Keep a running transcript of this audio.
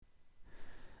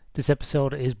This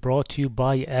episode is brought to you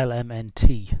by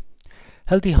LMNT.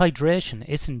 Healthy hydration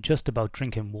isn't just about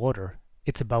drinking water,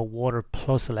 it's about water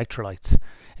plus electrolytes. It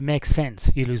makes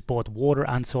sense, you lose both water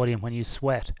and sodium when you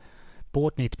sweat.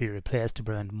 Both need to be replaced to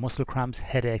prevent muscle cramps,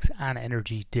 headaches and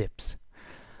energy dips.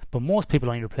 But most people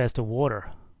only replace the water.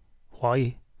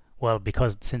 Why? Well,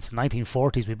 because since the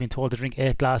 1940s we've been told to drink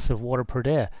 8 glasses of water per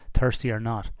day, thirsty or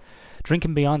not.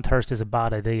 Drinking beyond thirst is a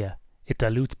bad idea. It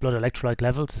dilutes blood electrolyte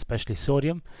levels, especially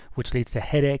sodium, which leads to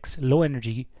headaches, low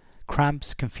energy,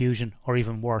 cramps, confusion, or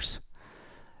even worse.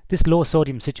 This low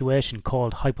sodium situation,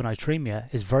 called hyponatremia,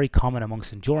 is very common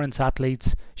amongst endurance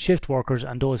athletes, shift workers,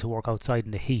 and those who work outside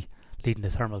in the heat, leading to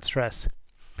thermal stress.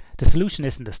 The solution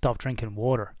isn't to stop drinking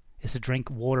water, it's to drink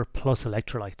water plus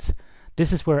electrolytes.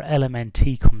 This is where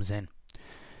LMNT comes in.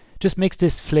 Just mix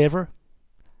this flavour,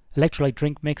 electrolyte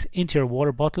drink mix into your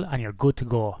water bottle and you're good to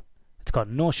go. It's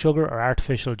got no sugar or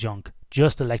artificial junk,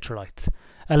 just electrolytes.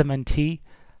 LMNT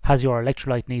has your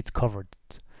electrolyte needs covered.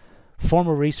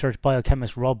 Former research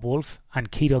biochemist Rob Wolf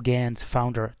and Keto Gains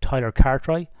founder Tyler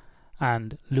Cartwright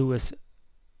and Louis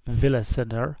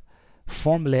Villasener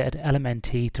formulated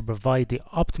LMNT to provide the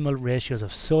optimal ratios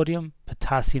of sodium,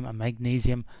 potassium and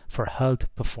magnesium for health,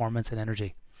 performance and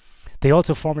energy. They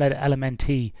also formulated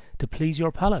LMNT to please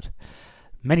your palate.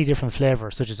 Many different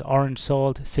flavours such as orange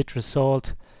salt, citrus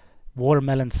salt,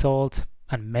 watermelon salt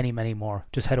and many more.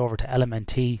 Just head over to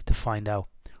LMNT to find out.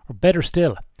 Or better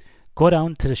still, go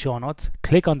down to the show notes,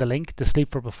 click on the link, the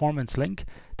Sleep for Performance link,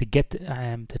 to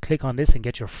click on this and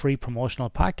get your free promotional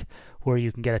pack where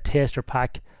you can get a taster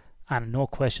pack and no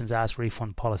questions asked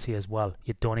refund policy as well.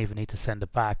 You don't even need to send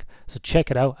it back. So check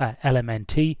it out at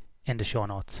LMNT in the show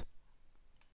notes.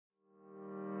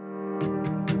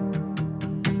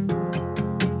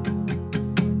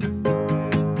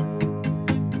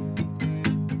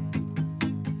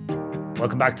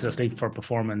 Welcome back to the Sleep for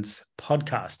Performance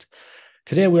podcast.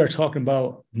 Today we are talking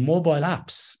about mobile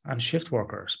apps and shift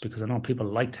workers, because I know people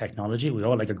like technology. We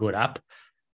all like a good app.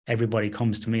 Everybody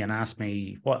comes to me and asks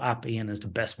me, what app, Ian, is the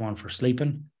best one for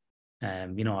sleeping?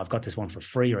 I've got this one for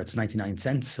free, or it's 99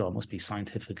 cents, so it must be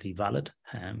scientifically valid,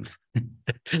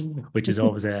 which is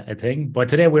always a thing. But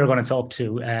today we're going to talk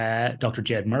to Dr.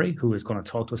 Jade Murray, who is going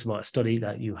to talk to us about a study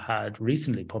that you had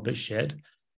recently published, Jade,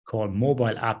 called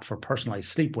Mobile App for Personalized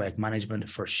Sleep-Wake Management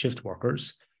for Shift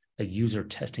Workers, a user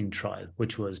testing trial,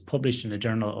 which was published in the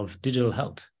Journal of Digital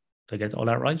Health. Did I get all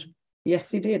that right?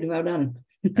 Yes, you did. Well done.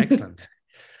 Excellent.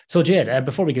 So Jade,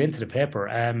 before we get into the paper,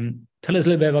 tell us a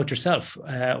little bit about yourself.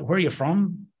 Where are you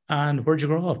from and where'd you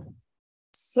grow up?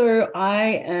 So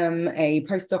I am a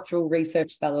postdoctoral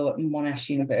research fellow at Monash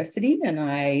University, and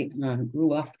I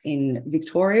grew up in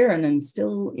Victoria and I'm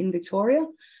still in Victoria.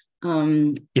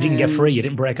 You didn't get free, you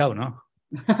didn't break out, no?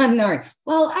 No.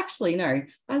 Well, actually, no.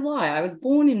 I lie. I was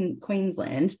born in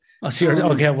Queensland. Oh, so you're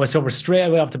okay. Well, so we're straight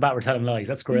away off the bat. We're telling lies.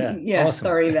 That's great. Yeah, awesome.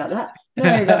 Sorry about that.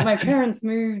 No, but my parents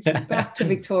moved back to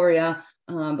Victoria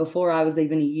before I was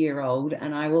even a year old,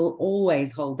 and I will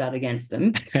always hold that against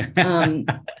them.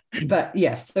 But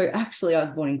yeah, so actually, I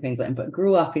was born in Queensland, but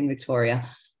grew up in Victoria.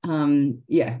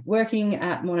 Working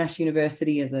at Monash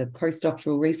University as a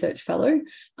postdoctoral research fellow.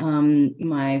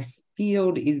 My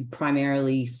field is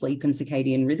primarily sleep and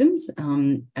circadian rhythms.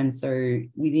 And so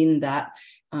within that,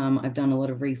 I've done a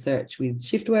lot of research with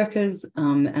shift workers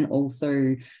and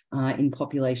also in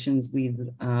populations with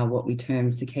what we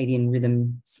term circadian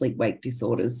rhythm sleep-wake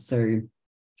disorders. So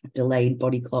delayed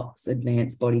body clocks,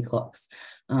 advanced body clocks,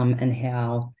 and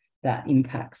how that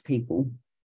impacts people.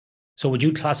 So would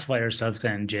you classify yourself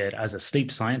then, Jade, as a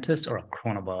sleep scientist or a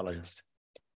chronobiologist?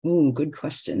 Oh, good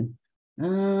question.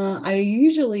 I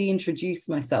usually introduce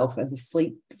myself as a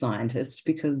sleep scientist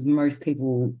because most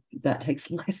people, that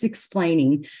takes less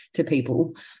explaining to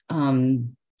people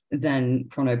than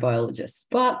chronobiologists.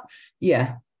 But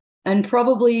yeah, and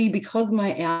probably because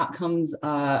my outcomes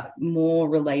are more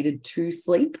related to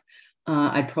sleep,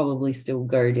 I'd probably still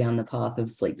go down the path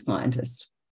of sleep scientist.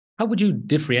 How would you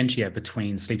differentiate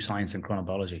between sleep science and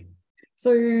chronobiology?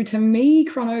 So to me,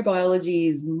 chronobiology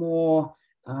is more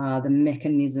the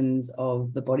mechanisms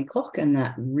of the body clock and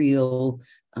that real,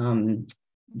 the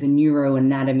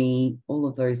neuroanatomy, all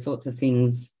of those sorts of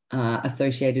things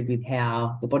associated with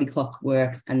how the body clock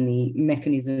works and the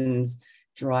mechanisms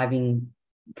driving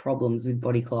problems with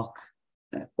body clock,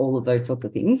 all of those sorts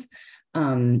of things.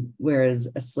 Whereas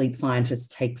a sleep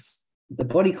scientist takes the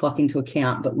body clock into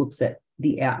account, but looks at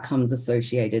the outcomes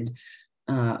associated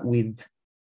with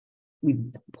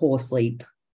poor sleep,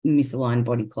 misaligned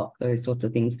body clock, those sorts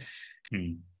of things.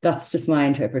 That's just my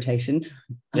interpretation.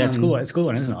 Yeah, it's cool. It's cool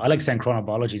one, isn't it? I like saying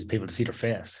chronobiology to people to see their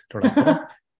face. They're like, what?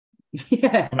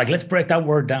 Yeah. I'm like, let's break that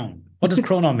word down. What does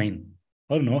chrono mean?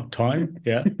 I don't know. Time.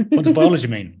 Yeah. What does biology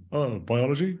mean? Oh,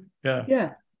 biology. Yeah.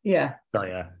 Yeah. Yeah. So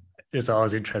yeah, it's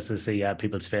always interesting to see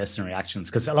people's faces and reactions,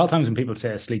 because a lot of times when people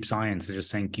say sleep science, they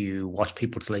just think you watch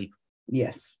people sleep.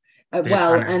 Yes. They just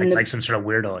Well, kind of and like some sort of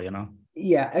weirdo, you know?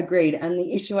 yeah, agreed. And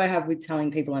the issue I have with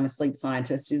telling people I'm a sleep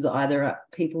scientist is either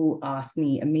people ask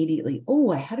me immediately,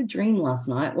 "Oh, I had a dream last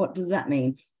night. What does that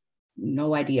mean?"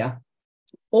 No idea.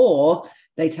 Or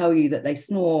they tell you that they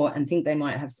snore and think they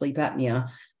might have sleep apnea.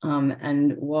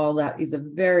 And while that is a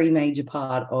very major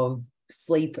part of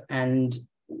sleep and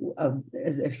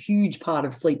is a huge part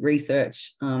of sleep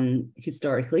research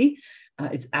historically,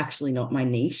 it's actually not my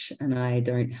niche, and I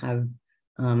don't have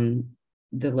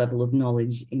the level of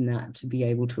knowledge in that to be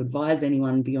able to advise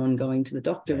anyone beyond going to the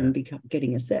doctor and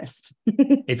getting assessed.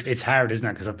 It's hard, isn't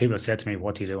it? Because people have said to me,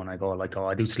 "What do you do?" And I go, like, "Oh,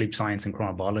 I do sleep science and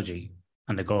chronobiology."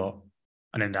 And they go,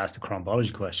 and then they ask the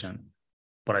chronobiology question.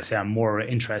 But I say I'm more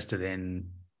interested in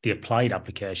the applied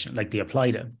application, like the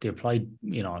applied,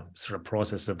 sort of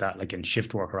process of that, like in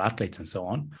shift work or athletes and so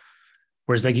on.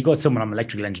 Whereas like you got someone, I'm an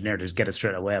electrical engineer, just get it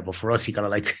straight away. But for us, you gotta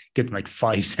like give them like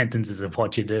 5 sentences of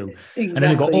what you do. Exactly. And then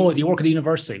they go, "Oh, do you work at a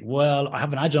university?" Well, I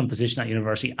have an adjunct position at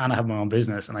university and I have my own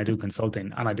business and I do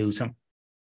consulting and I do some,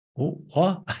 oh,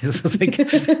 what? It's like,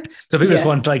 so people just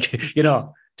want like,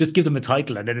 just give them a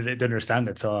title and then they understand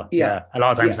it. So yeah, a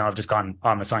lot of times now I've just gone, oh,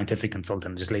 I'm a scientific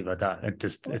consultant, and just leave it at that.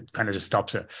 It kind of just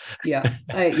stops it.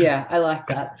 I like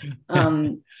that.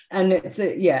 And it's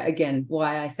again,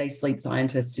 why I say sleep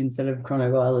scientist instead of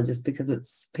chronobiologist, because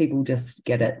it's people just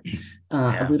get it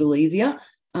a little easier.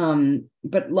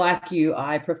 But like you,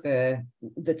 I prefer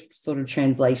the sort of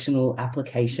translational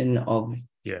application of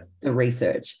the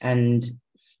research, and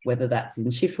whether that's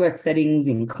in shift work settings,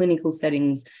 in clinical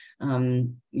settings,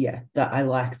 that I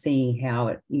like seeing how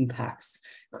it impacts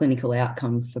clinical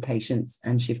outcomes for patients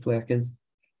and shift workers.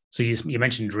 So you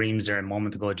mentioned dreams there a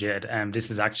moment ago, Jade.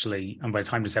 This is actually, and by the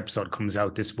time this episode comes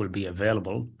out, this will be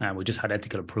available. We just had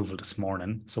ethical approval this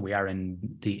morning, so we are in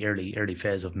the early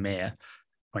phase of May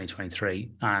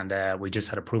 2023, and we just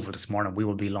had approval this morning. We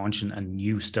will be launching a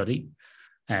new study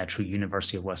through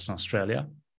University of Western Australia,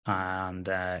 and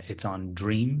it's on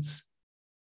dreams,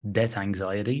 death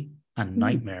anxiety, and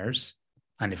nightmares,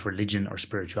 and if religion or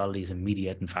spirituality is a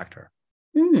mediating factor.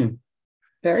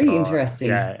 Very interesting.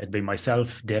 Yeah, it'd be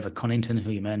myself, David Cunnington, who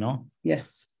you may know.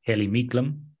 Yes. Haley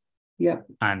Meeklem. Yep.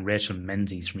 And Rachel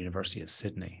Menzies from University of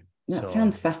Sydney. That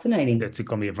sounds fascinating. It's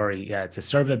going to be it's a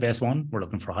survey-based one. We're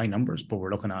looking for high numbers, but we're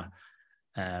looking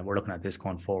at this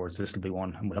going forward. So this will be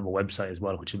one, and we'll have a website as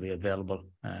well, which will be available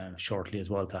shortly as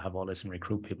well to have all this and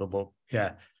recruit people. But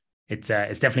yeah, it's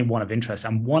definitely one of interest,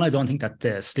 and one I don't think that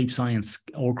the sleep science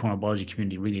or chronobiology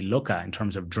community really look at in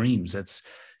terms of dreams. It's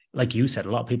like you said, a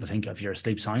lot of people think if you're a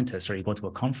sleep scientist or you go to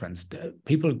a conference,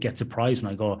 people get surprised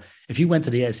when I go, if you went to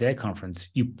the ASA conference,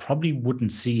 you probably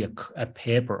wouldn't see a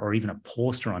paper or even a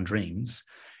poster on dreams.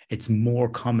 It's more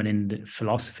common in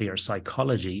philosophy or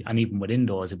psychology, and even within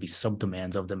those, it'd be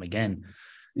subdomains of them again.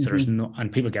 So there's no,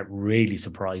 and people get really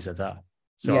surprised at that.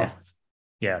 So yes.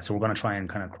 Yeah, so we're going to try and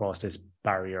kind of cross this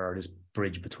barrier or this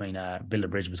bridge between, build a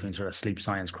bridge between sort of sleep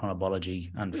science,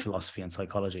 chronobiology, and philosophy and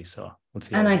psychology. So we'll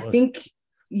see. And I think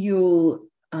you'll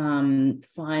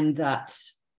find that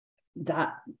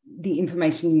the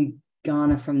information you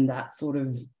garner from that sort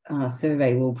of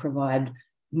survey will provide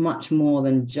much more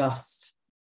than just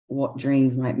what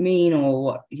dreams might mean, or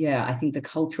what. I think the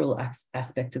cultural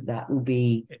aspect of that will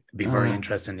be very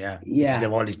interesting. You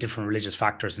have all these different religious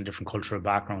factors and different cultural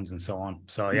backgrounds and so on.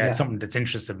 So it's something that's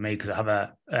interested me, because I have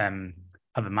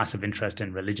a massive interest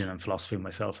in religion and philosophy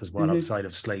myself as well, outside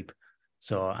of sleep.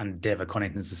 So, and David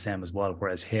Cunnington's the same as well,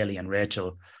 whereas Haley and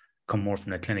Rachel come more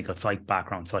from the clinical psych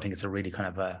background. So I think it's a really kind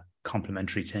of a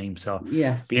complementary team. So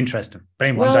yes, be interesting. But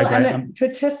anyway, and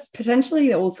it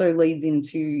potentially also leads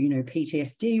into,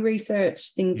 PTSD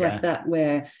research, things like that,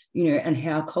 where, and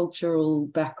how cultural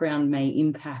background may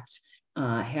impact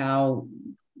how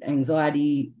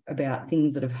anxiety about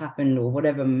things that have happened or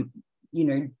whatever,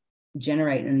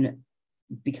 generate and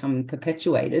become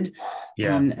perpetuated.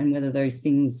 And whether those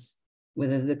things,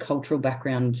 whether the cultural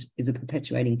background is a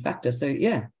perpetuating factor. So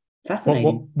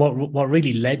fascinating. What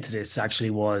really led to this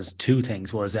actually was two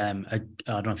things. I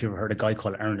don't know if you ever heard a guy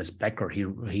called Ernest Becker. He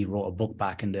wrote a book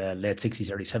back in the late 60s,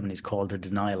 early 70s called The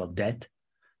Denial of Death.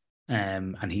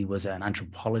 And he was an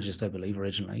anthropologist, I believe,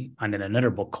 originally. And then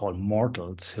another book called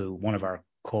Mortals, who one of our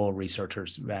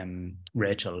co-researchers,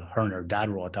 Rachel, her and her dad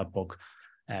wrote that book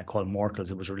called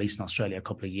Mortals. It was released in Australia a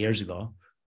couple of years ago.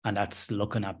 And that's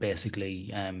looking at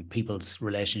basically people's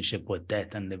relationship with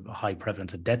death and the high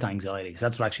prevalence of death anxiety. So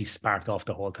that's what actually sparked off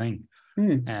the whole thing.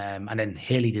 And then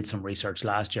Haley did some research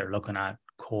last year looking at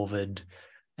COVID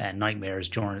and nightmares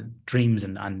during dreams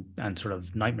and sort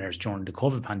of nightmares during the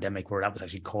COVID pandemic, where that was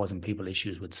actually causing people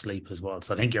issues with sleep as well.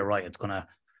 So I think you're right. It's gonna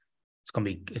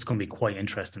be quite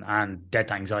interesting. And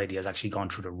death anxiety has actually gone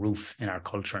through the roof in our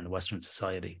culture in the Western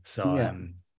society. So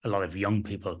a lot of young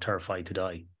people are terrified to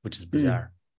die, which is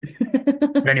bizarre.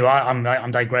 But anyway,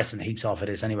 I'm digressing heaps off of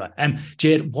this anyway.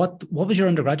 Jade, what was your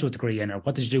undergraduate degree in, or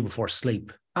what did you do before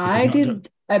sleep? I did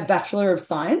a Bachelor of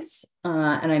Science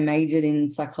and I majored in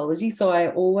psychology. So I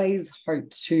always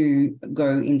hoped to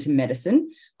go into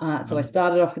medicine. So I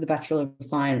started off with a Bachelor of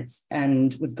Science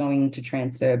and was going to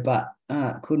transfer, but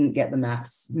couldn't get the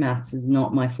maths. Maths is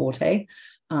not my forte.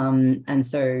 And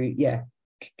so,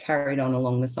 carried on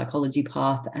along the psychology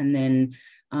path, and then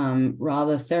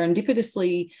rather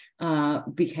serendipitously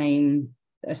became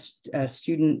a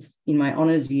student in my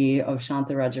honours year of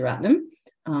Shantha Rajaratnam,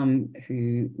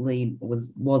 who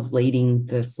was leading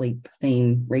the sleep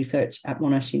theme research at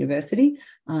Monash University,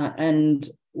 and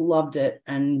loved it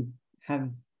and have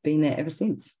been there ever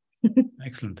since.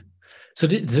 Excellent. So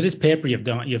this paper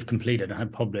you've completed and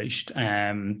have published,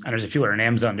 and there's a few other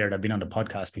names on there that have been on the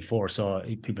podcast before, so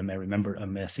people may remember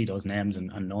and may see those names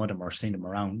and know them or seen them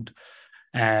around.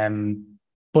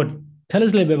 But tell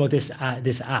us a little bit about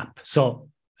this app. So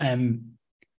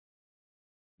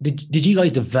did you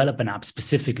guys develop an app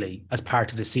specifically as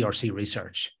part of the CRC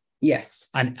research? Yes.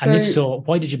 And if so,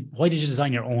 why did you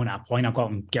design your own app? Why not go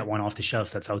out and get one off the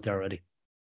shelf that's out there already?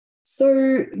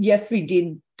 So yes, we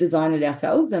did design it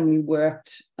ourselves, and we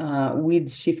worked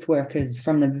with shift workers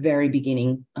from the very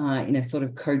beginning in a sort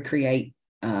of co-create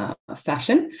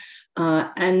fashion.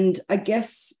 And I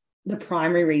guess the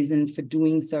primary reason for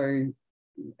doing so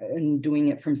and doing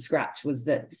it from scratch was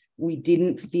that we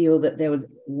didn't feel that there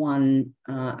was one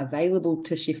available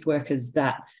to shift workers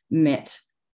that met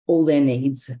all their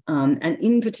needs. And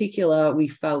in particular, we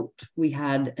felt we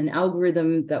had an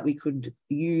algorithm that we could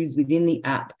use within the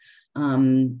app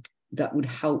that would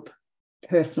help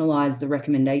personalize the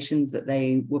recommendations that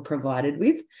they were provided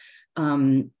with,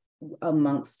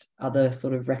 amongst other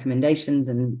sort of recommendations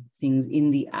and things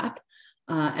in the app.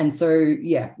 And so,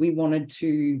 we wanted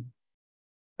to,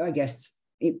 I guess,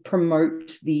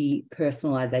 promote the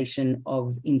personalization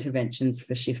of interventions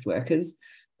for shift workers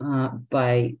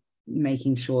by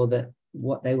making sure that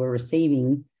what they were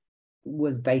receiving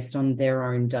was based on their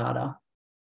own data.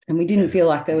 And we didn't feel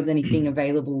like there was anything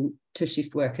available to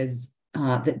shift workers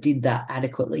that did that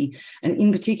adequately. And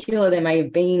in particular, there may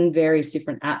have been various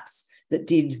different apps that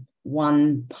did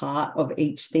one part of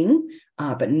each thing,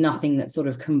 but nothing that sort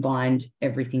of combined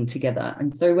everything together.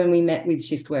 And so when we met with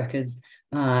shift workers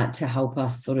to help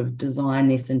us sort of design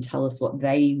this and tell us what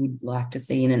they would like to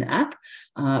see in an app,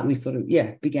 we sort of,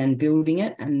 began building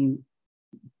it and,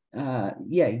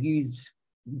 used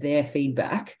their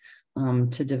feedback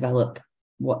to develop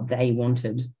what they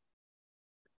wanted.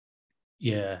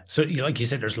 Yeah. So like you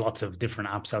said, there's lots of different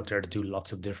apps out there to do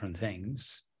lots of different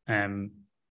things.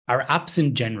 Are apps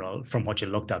in general, from what you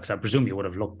looked at, because I presume you would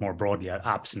have looked more broadly at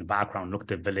apps in the background,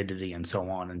 looked at validity and so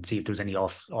on, and see if there was any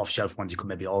off-shelf ones you could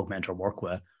maybe augment or work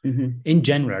with. Mm-hmm. In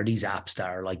general, are these apps that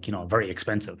are like, very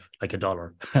expensive, like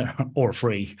 $1 or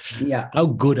free? Yeah. How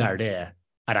good are they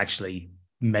at actually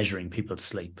measuring people's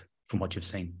sleep from what you've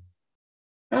seen?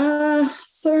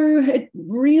 So it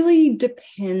really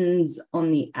depends on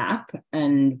the app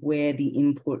and where the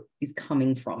input is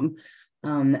coming from.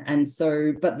 And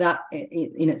so, but that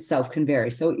in itself can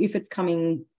vary. So if it's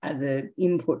coming as an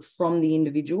input from the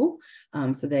individual,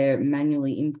 so they're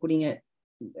manually inputting it,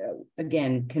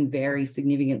 again, can vary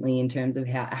significantly in terms of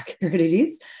how accurate it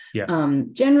is. Yeah.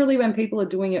 Generally, when people are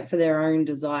doing it for their own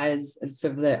desires,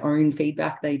 so for their own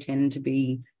feedback, they tend to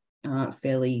be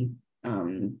fairly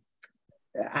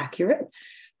accurate.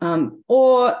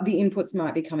 Or the inputs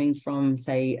might be coming from,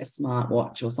 say, a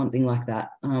smartwatch or something like that.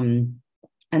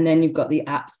 And then you've got the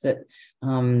apps that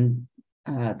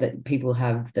that people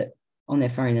have that on their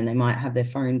phone, and they might have their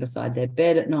phone beside their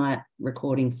bed at night,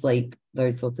 recording sleep,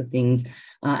 those sorts of things.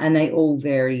 And they all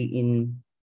vary in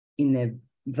their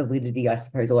validity, I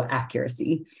suppose, or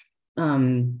accuracy.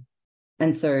 And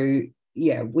so,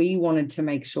 we wanted to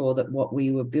make sure that what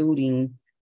we were building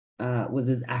was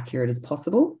as accurate as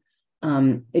possible.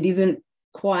 It isn't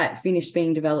quite finished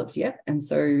being developed yet. And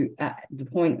so at the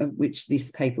point of which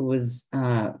this paper was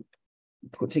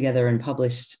put together and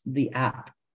published, the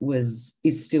app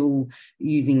is still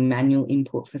using manual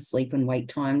input for sleep and wake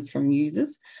times from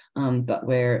users, but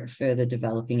we're further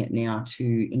developing it now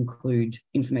to include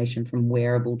information from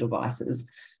wearable devices.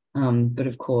 But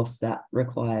of course, that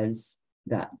requires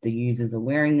that the users are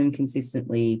wearing them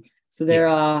consistently. So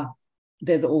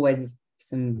there's always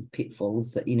some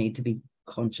pitfalls that you need to be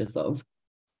conscious of.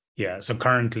 Yeah. So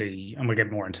currently, and we'll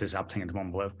get more into this app thing in a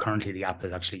moment, but currently the app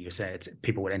is actually, you say it's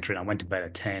people would enter it. I went to bed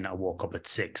at 10, I woke up at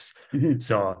 6.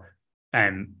 So I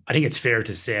think it's fair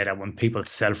to say that when people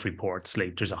self-report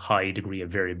sleep, there's a high degree of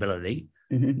variability.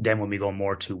 Then when we go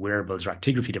more to wearables or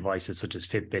actigraphy devices such as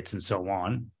Fitbits and so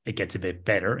on, it gets a bit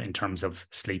better in terms of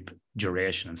sleep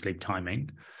duration and sleep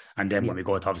timing. And then when we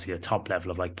go to obviously the top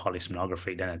level of like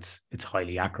polysomnography, then it's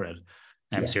highly accurate.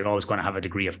 So you're always going to have a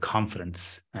degree of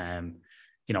confidence.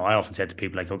 You know, I often say to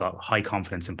people, like, I've got high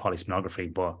confidence in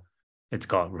polysomnography, but it's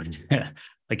got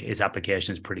like its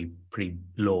application is pretty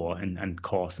low and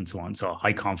cost and so on. So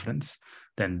high confidence,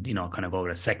 then, you know, kind of go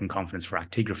with a second confidence for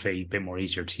actigraphy, a bit more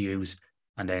easier to use,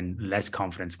 and then less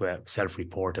confidence with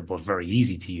self-reported, but very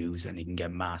easy to use, and you can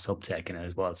get mass uptake in it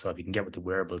as well. So if you can get with the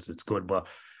wearables, it's good. But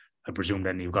I presume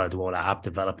then you've got to do all that app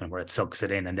development where it sucks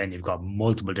it in, and then you've got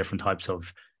multiple different types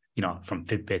of, you know, from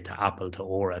Fitbit to Apple to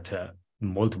Aura to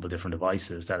multiple different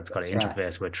devices that it's got to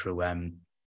interface with through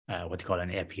what they call an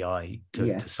API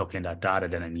to suck in that data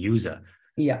then and use it.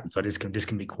 Yeah. So this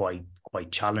can be quite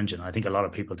challenging. I think a lot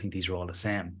of people think these are all the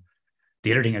same.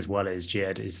 The other thing as well is,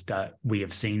 Jade, is that we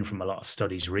have seen from a lot of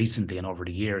studies recently and over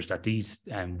the years that these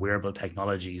wearable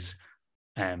technologies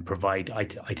provide, I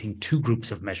think, two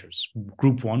groups of measures.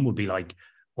 Group one would be like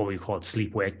what we call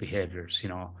sleep-wake behaviors. You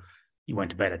know, you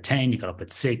went to bed at 10, you got up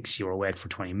at 6, you were awake for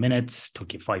 20 minutes,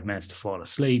 took you 5 minutes to fall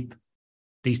asleep.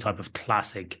 These type of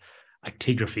classic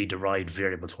actigraphy-derived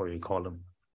variables, what we call them.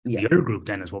 Yeah. The other group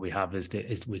then is what we have is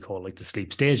we call like the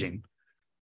sleep staging.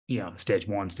 You know, stage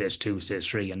 1, stage 2, stage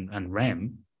 3, and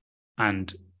REM.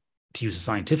 And to use a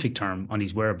scientific term on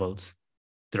these wearables,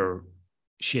 they're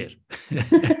shit.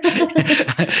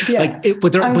 Yeah.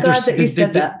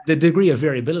 The degree of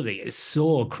variability is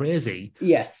so crazy.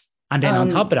 Yes. And then on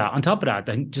top of that,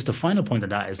 then just the final point of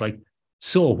that is like,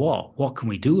 so what? What can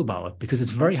we do about it? Because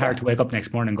it's very hard to wake up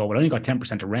next morning and go, well, I only got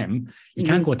 10% of REM. You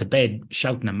can't go to bed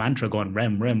shouting a mantra going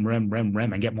REM, REM, REM, REM,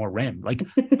 REM and get more REM. Like,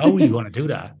 how are you going to do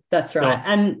that? That's right. So,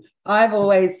 and I've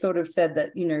always sort of said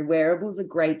that, you know, wearables are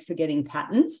great for getting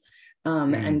patterns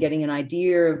and getting an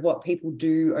idea of what people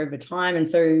do over time. And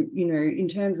so, you know, in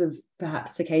terms of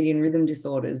perhaps circadian rhythm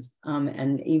disorders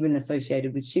and even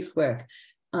associated with shift work,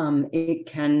 it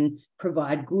can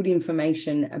provide good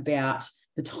information about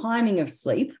the timing of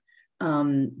sleep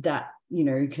that, you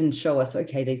know, can show us,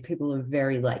 okay, these people are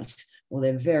very late or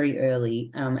they're very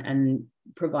early and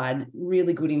provide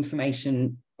really good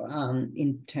information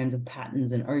in terms of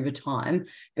patterns and over time.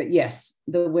 But yes,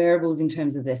 the wearables in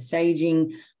terms of their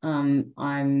staging,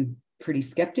 I'm pretty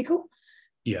skeptical.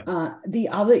 Yeah. The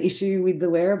other issue with the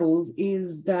wearables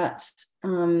is that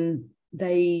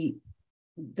they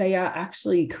are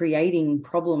actually creating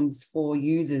problems for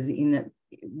users in that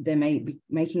they may be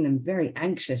making them very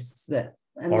anxious that,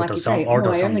 and like you say, I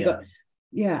only got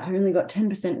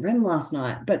 10% REM last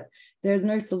night, but there's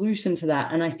no solution to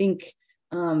that. And I think,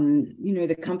 you know,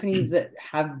 the companies that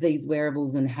have these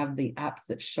wearables and have the apps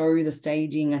that show the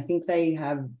staging, I think they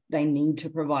need to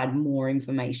provide more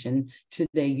information to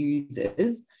their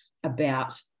users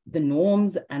about the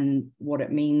norms and what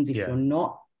it means if you're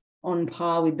not on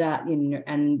par with that, you know,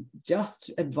 and just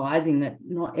advising that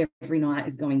not every night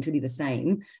is going to be the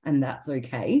same, and that's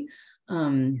okay.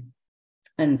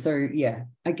 And so, yeah,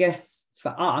 I guess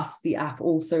for us, the app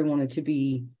also wanted to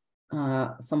be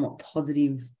somewhat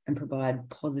positive and provide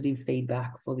positive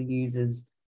feedback for the users.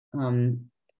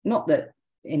 Not that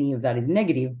any of that is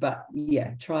negative, but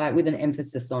yeah, try it with an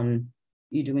emphasis on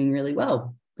you doing really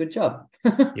well. Good job.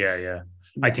 Yeah.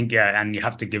 I think, and you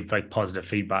have to give like positive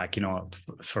feedback, you know,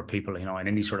 for people, you know, and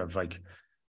any sort of like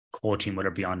coaching, whether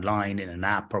it be online in an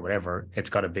app or whatever, it's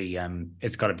got to be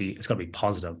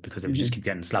positive, because if you just keep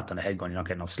getting slapped on the head going, you're not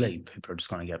getting enough sleep, people are just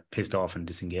going to get pissed off and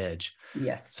disengage.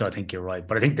 Yes. So I think you're right,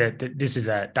 but I think that this is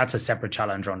that's a separate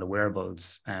challenge on the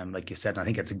wearables, like you said, and I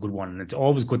think it's a good one, and it's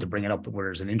always good to bring it up where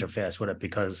there's an interface with it,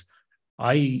 because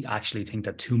I actually think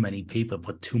that too many people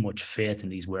put too much faith in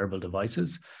these wearable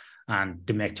devices and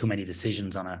they make too many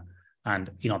decisions on it. And,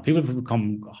 you know, people have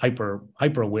become hyper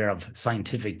aware of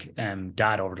scientific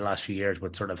data over the last few years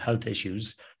with sort of health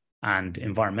issues and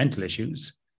environmental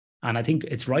issues. And I think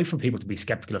it's right for people to be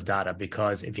skeptical of data,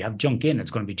 because if you have junk in,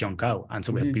 it's going to be junk out. And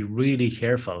so we have to be really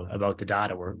careful about the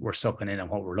data we're sucking in and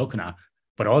what we're looking at.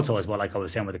 But also as well, like I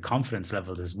was saying with the confidence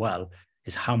levels as well,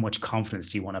 is how much confidence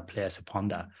do you want to place upon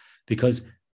that? Because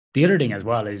the other thing as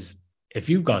well is if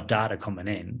you've got data coming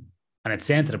in and it's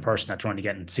saying to the person that they're only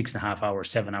getting 6.5 hours,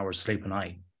 7 hours sleep a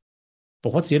night,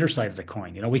 but what's the other side of the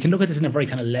coin? You know, we can look at this in a very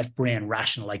kind of left brain,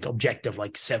 rational, like objective,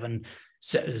 like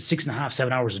 6.5,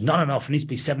 7 hours is not enough. It needs to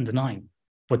be 7 to 9.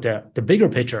 But the bigger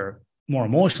picture, more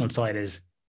emotional side is,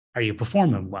 are you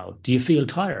performing well? Do you feel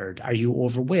tired? Are you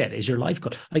overweight? Is your life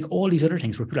good? Like all these other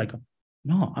things where people are like,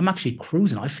 no, I'm actually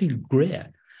cruising. I feel great.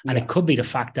 And it could be the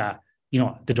fact that, you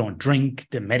know, they don't drink,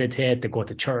 they meditate, they go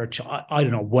to church. I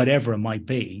don't know, whatever it might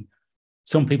be.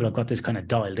 Some people have got this kind of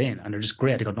dialed in and they're just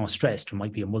great. They got no stress. There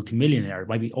might be a multimillionaire. It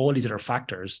might be all these other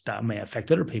factors that may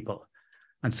affect other people.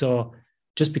 And so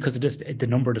just because the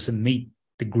number doesn't meet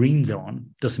the green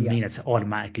zone doesn't mean it's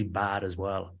automatically bad as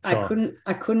well. So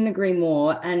I couldn't agree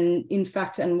more. And in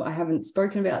fact, and I haven't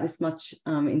spoken about this much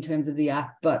in terms of the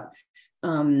app, but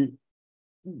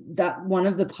that one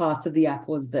of the parts of the app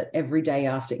was that every day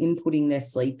after inputting their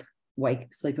sleep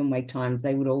and wake times,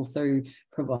 they would also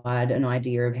provide an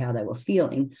idea of how they were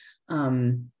feeling.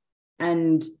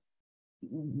 And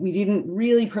we didn't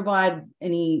really provide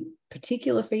any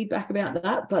particular feedback about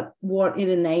that, but what it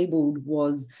enabled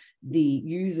was the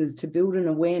users to build an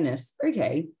awareness.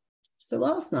 Okay, so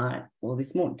last night or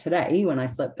this morning, today, when I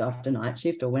slept after night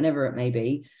shift or whenever it may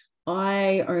be,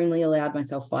 I only allowed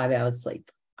myself 5 hours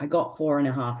sleep. I got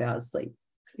 4.5 hours sleep.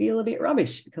 I feel a bit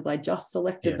rubbish because I just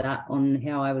selected that on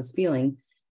how I was feeling.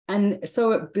 And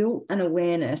so it built an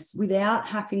awareness without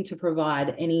having to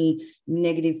provide any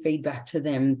negative feedback to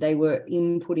them. They were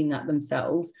inputting that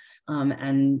themselves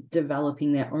and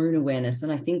developing their own awareness.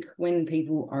 And I think when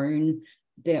people own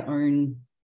their own,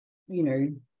 you know,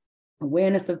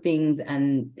 awareness of things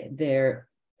and their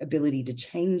ability to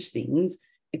change things,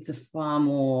 it's a far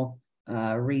more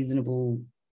reasonable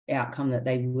outcome that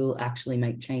they will actually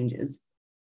make changes.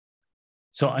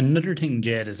 So another thing,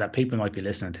 Jade, is that people might be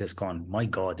listening to this going, my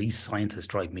God, these scientists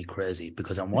drive me crazy,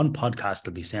 because on one podcast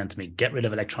they'll be saying to me, get rid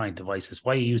of electronic devices.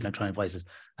 Why are you using electronic devices?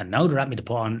 And now they're at me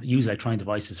to use electronic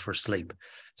devices for sleep.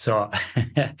 So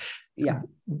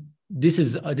this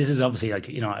is obviously, like,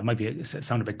 you know, it might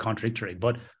sound a bit contradictory,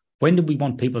 but when do we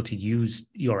want people to use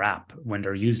your app when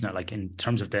they're using it? Like in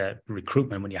terms of the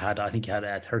recruitment, when I think you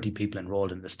had 30 people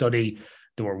enrolled in the study,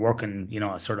 they were working, you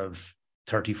know, sort of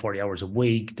 30, 40 hours a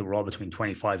week. They were all between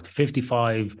 25 to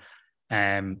 55.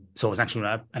 So it was actually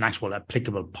an actual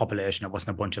applicable population. It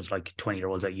wasn't a bunch of like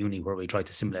 20-year-olds at uni where we tried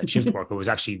to simulate shift work. It was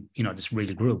actually, you know, this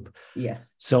real group.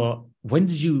 Yes. So when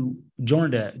did you,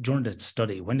 during the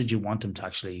study, when did you want them to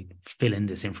actually fill in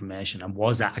this information? And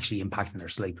was that actually impacting their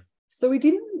sleep? So we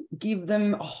didn't give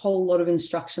them a whole lot of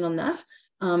instruction on that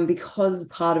because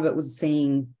part of it was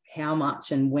seeing how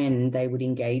much and when they would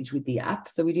engage with the app.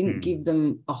 So we didn't give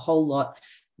them a whole lot.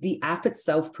 The app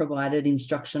itself provided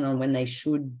instruction on when they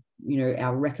should, you know,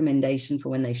 our recommendation for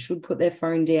when they should put their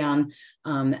phone down.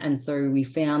 And so we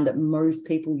found that most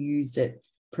people used it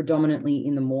predominantly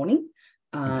in the morning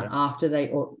after they,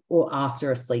 or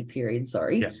after a sleep period,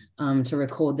 to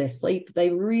record their sleep. They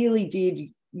really did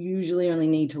usually only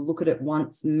need to look at it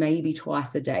once, maybe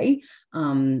twice a day.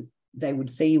 They would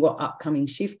see what upcoming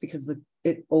shift, because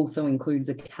it also includes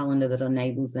a calendar that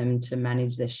enables them to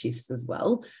manage their shifts as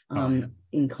well,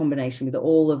 in combination with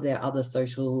all of their other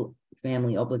social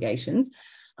family obligations.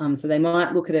 So they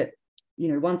might look at it,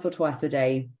 you know, once or twice a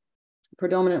day,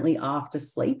 predominantly after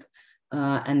sleep,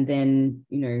 and then,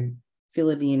 you know,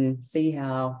 fill it in, see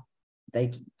how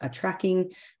they are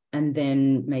tracking, and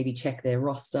then maybe check their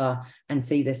roster and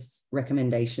see this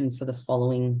recommendation for the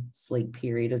following sleep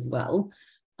period as well.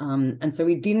 And so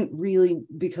we didn't really,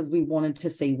 because we wanted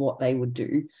to see what they would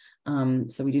do.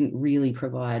 So we didn't really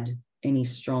provide any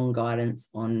strong guidance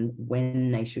on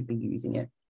when they should be using it.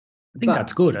 I think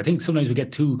that's good. I think sometimes we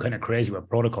get too kind of crazy with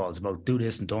protocols about do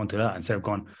this and don't do that, instead of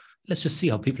going, let's just see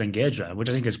how people engage with it, which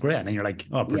I think is great. And then you're like,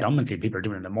 oh, predominantly people are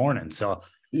doing it in the morning. So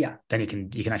then you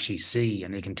can actually see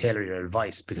and you can tailor your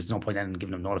advice, because there's no point then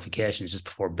giving them notifications just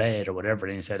before bed or whatever.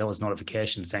 Then you said, those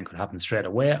notifications then could happen straight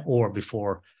away, or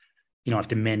before, you know, if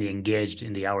they're mainly engaged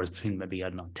in the hours between maybe, I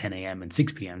don't know, 10 a.m. and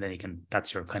 6 p.m., then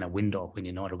that's your kind of window when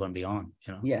you know they're going to be on,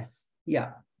 you know? Yes. Yeah.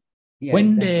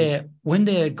 When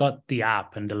they got the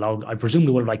app and the log, I presume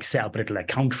they would have like set up a little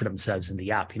account for themselves in the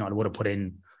app. You know, they would have put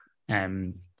in, you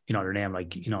know, their name,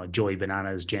 like, you know, Joey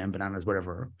Bananas, Jane Bananas,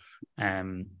 whatever.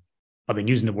 I've been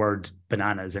using the word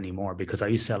bananas anymore because I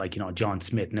used to say, like, you know, John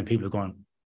Smith, and then people are going,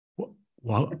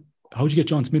 what? How'd you get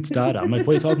John Smith's data? I'm like,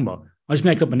 what are you talking about? I just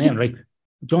make up a name, like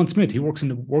John Smith, he works in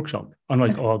the workshop. I'm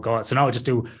like, oh God. So now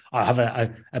I have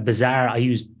a bizarre, I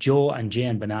use Joe and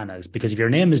Jane Bananas, because if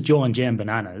your name is Joe and Jane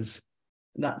Bananas,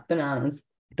 that's bananas.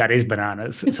 That is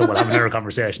bananas. So we'll have another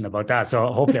conversation about that. So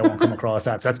hopefully I won't come across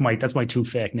that. So that's my two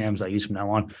fake names I use from now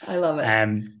on. I love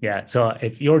it. Yeah. So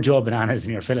if you're Joe Bananas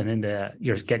and you're filling in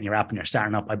you're getting your app and you're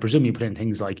starting up, I presume you put in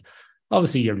things like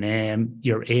obviously your name,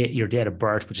 your date of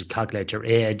birth, which is calculate your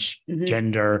age,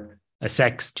 gender, a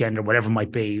sex, gender, whatever it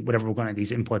might be, whatever we're going to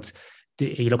these inputs. Are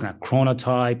you looking at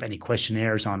chronotype, any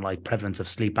questionnaires on like prevalence of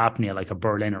sleep apnea, like a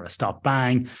Berlin or a stop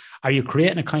bang? Are you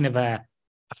creating a kind of a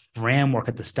framework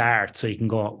at the start so you can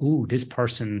go, ooh, this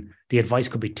person, the advice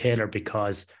could be tailored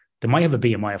because they might have a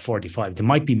BMI of 45, they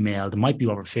might be male, they might be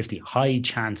over 50, high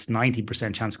chance,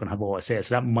 90% chance going to have OSA.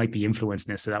 So that might be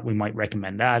influencing this, so that we might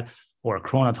recommend that. Or a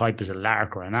chronotype is a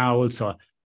lark or an owl. So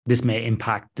this may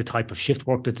impact the type of shift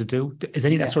work that to do. Is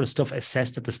any of that sort of stuff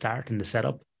assessed at the start in the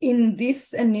setup? In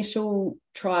this initial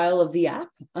trial of the app,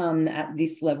 at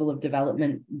this level of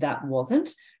development, that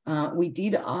wasn't. We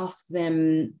did ask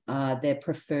them their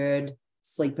preferred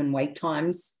sleep and wake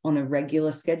times on a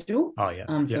regular schedule. Oh,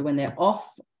 yeah. So when they're off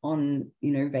on,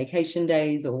 vacation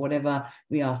days or whatever,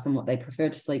 we ask them what they prefer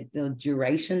to sleep, the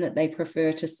duration that they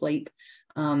prefer to sleep.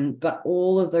 But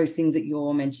all of those things that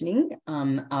you're mentioning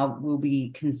will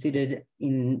be considered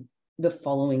in the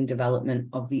following development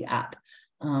of the app.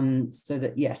 So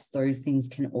that, yes, those things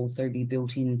can also be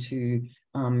built into,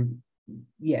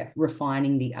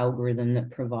 refining the algorithm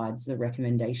that provides the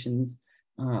recommendations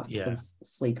for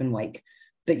sleep and wake.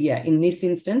 But in this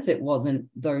instance, it wasn't,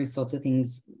 those sorts of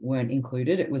things weren't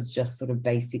included. It was just sort of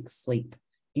basic sleep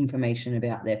information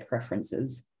about their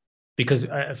preferences. Because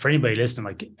for anybody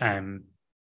listening,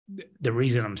 the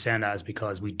reason I'm saying that is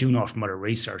because we do know from other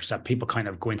research that people kind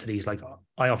of go into these, like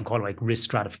I often call it like risk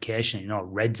stratification,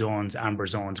 red zones, amber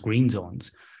zones, green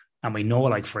zones. And we know,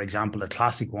 like, for example, a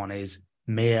classic one is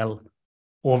male,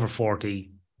 over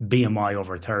 40, BMI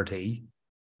over 30,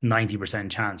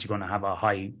 90% chance you're going to have a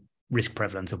high risk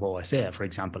prevalence of OSA, for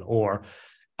example. Or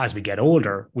as we get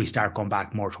older, we start going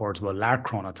back more towards lark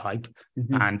chronotype.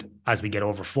 And as we get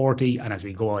over 40 and as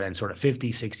we go out in sort of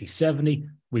 50, 60, 70,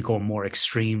 we go more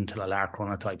extreme to the lark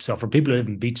chronotype. So for people who live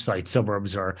in beachside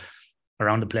suburbs or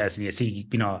around the place, and you see,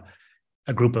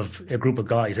 a group of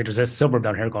guys, like there's a suburb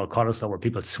down here called Cottesloe where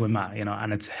people swim at,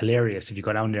 and it's hilarious. If you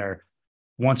go down there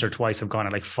once or twice, I've gone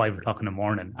at like 5 o'clock in the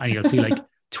morning and you'll see like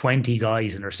 20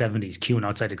 guys in their 70s queuing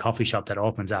outside the coffee shop that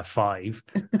opens at 5.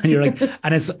 And you're like,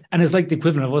 and it's like the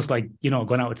equivalent of us, like,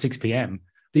 going out at 6 p.m.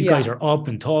 These guys are up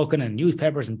and talking and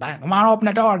newspapers and bang, come on, open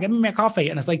the door, give me a coffee.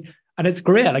 And it's like, and it's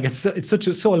great. Like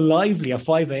it's so lively at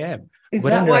 5 a.m. Is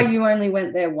that why you only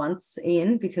went there once,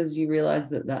 Ian? Because you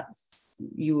realized that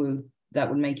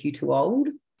would make you too old?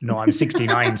 No, I'm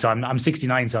 69, so I'm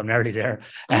 69, so I'm nearly there.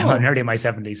 I'm nearly in my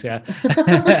 70s, yeah.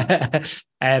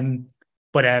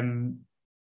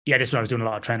 This when I was doing a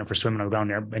lot of training for swimming. I was down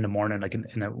there in the morning, like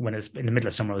when it's in the middle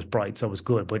of summer, it was bright, so it was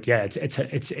good. But yeah,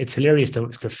 it's hilarious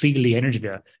to feel the energy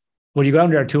there. Well, you go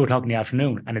down there at 2 o'clock in the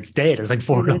afternoon and it's dead. It's like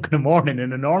 4 o'clock in the morning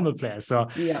in a normal place. So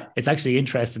it's actually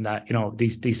interesting that,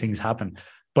 these things happen.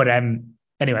 But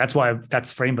anyway,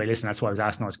 that's for anybody listening. That's why I was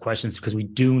asking those questions, because we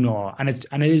do know, and it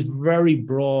is very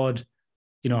broad,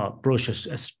 brush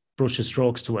of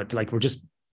strokes to it. Like we're just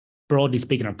broadly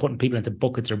speaking, are putting people into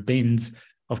buckets or bins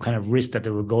of kind of risk that they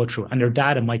will go through, and their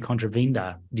data might contravene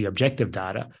the objective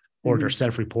data or their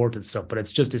self-reported stuff. But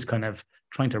it's just this kind of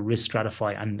trying to risk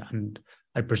stratify, and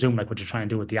I presume like what you're trying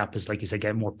to do with the app is, like you said,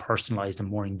 get more personalized and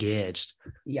more engaged.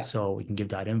 Yeah. So we can give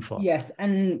that info. Yes.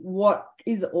 And what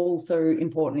is also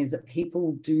important is that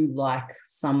people do like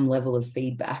some level of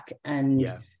feedback,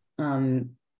 and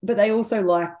but they also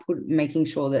like making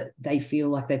sure that they feel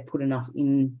like they've put enough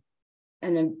in,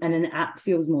 and an app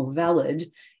feels more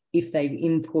valid if they've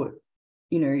input,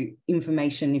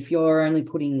 information. If you're only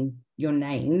putting your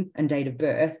name and date of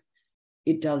birth,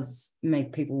 it does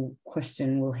make people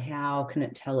question, well, how can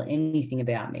it tell anything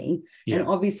about me? Yeah. And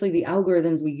obviously the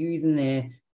algorithms we use in there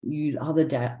use other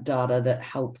data that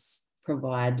helps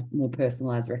provide more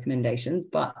personalized recommendations,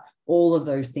 but all of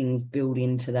those things build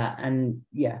into that and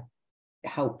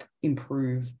help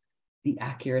improve the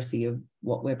accuracy of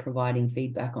what we're providing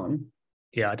feedback on.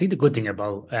 Yeah, I think the good thing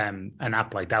about an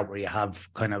app like that, where you have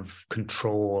kind of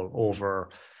control over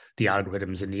the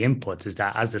algorithms and the inputs, is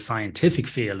that as the scientific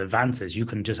field advances, you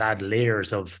can just add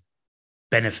layers of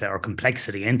benefit or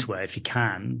complexity into it if you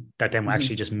can, that then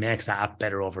actually just makes that app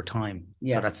better over time.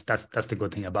 Yes. So that's the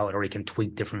good thing about it. Or you can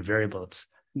tweak different variables.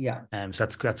 Yeah. So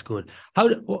that's good. How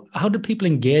do people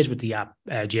engage with the app,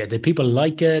 Jade? Did people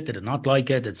like it? Did it not like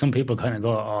it? Did some people kind of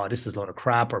go, oh, this is a lot of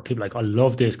crap? Or people like, I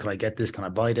love this. Can I get this? Can I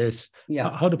buy this? Yeah.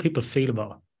 How do people feel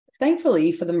about it?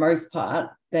 Thankfully, for the most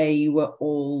part, they were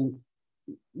all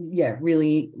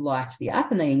really liked the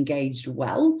app, and they engaged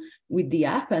well with the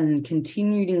app and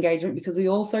continued engagement, because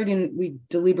we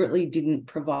deliberately didn't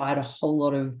provide a whole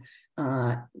lot of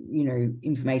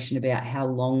information about how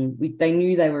long. They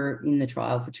knew they were in the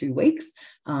trial for 2 weeks,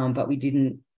 but we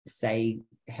didn't say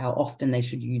how often they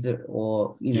should use it,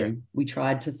 or we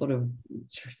tried to sort of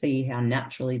see how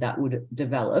naturally that would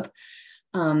develop.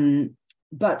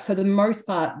 But for the most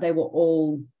part, they were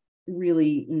all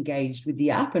really engaged with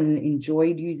the app and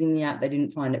enjoyed using the app. They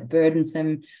didn't find it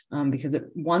burdensome, because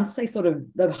once they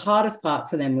the hardest part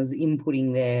for them was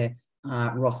inputting their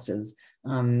rosters,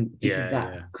 because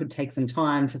that could take some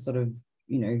time to sort of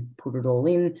put it all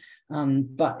in.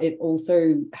 But it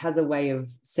also has a way of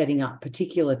setting up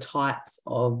particular types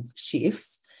of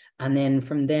shifts, and then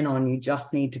from then on you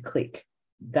just need to click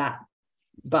that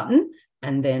button,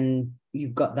 and then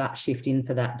you've got that shift in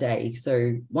for that day.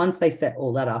 So once they set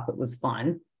all that up, it was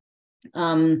fine.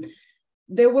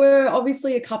 There were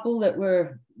obviously a couple that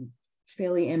were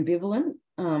fairly ambivalent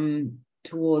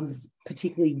towards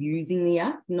particularly using the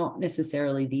app, not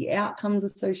necessarily the outcomes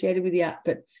associated with the app,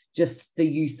 but just the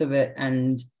use of it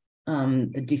and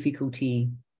the difficulty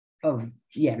of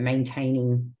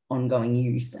maintaining ongoing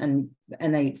use. And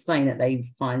they explain that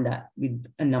they find that with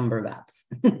a number of apps.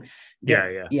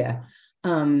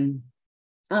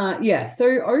 So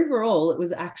overall, it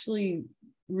was actually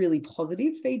really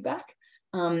positive feedback.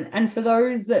 And for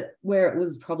those where it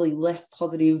was probably less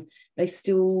positive, they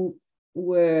still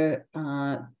were,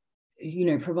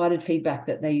 provided feedback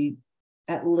that they,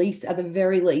 at the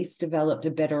very least, developed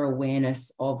a better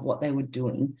awareness of what they were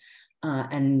doing,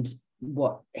 and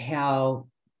how,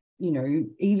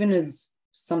 even as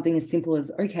something as simple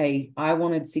as, okay, I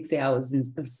wanted 6 hours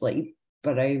of sleep,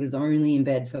 but I was only in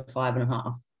bed for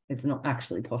 5.5. It's not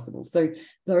actually possible. So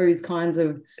those kinds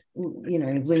of,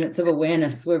 limits of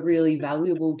awareness were really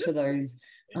valuable to those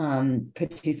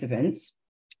participants.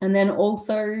 And then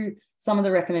also some of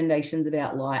the recommendations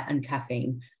about light and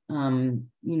caffeine.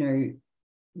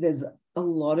 There's a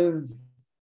lot of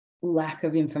lack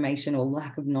of information or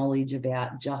lack of knowledge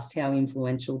about just how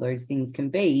influential those things can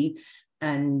be,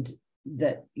 and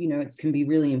that, it can be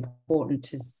really important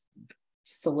to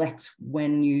select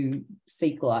when you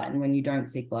seek light and when you don't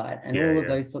seek light, and all of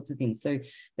those sorts of things. So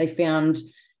they found,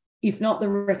 if not the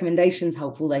recommendations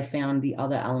helpful, they found the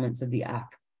other elements of the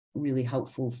app really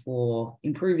helpful for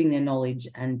improving their knowledge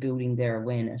and building their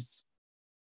awareness.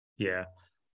 Yeah.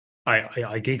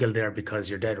 I giggled there because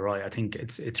you're dead right. I think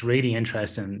it's really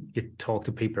interesting. You talk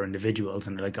to people or individuals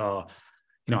and they're like, oh,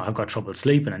 I've got trouble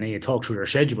sleeping, and then you talk through their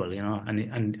schedule,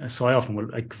 and so I often will,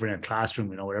 like, for in a classroom,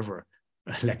 whatever,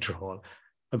 a lecture hall,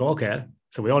 I go, okay,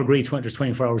 so we all agree there's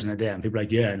 24 hours in a day, and people are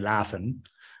like, yeah, and laughing.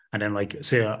 And then, like,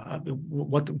 say,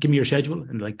 give me your schedule,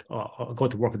 and like, oh, I'll go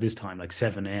to work at this time, like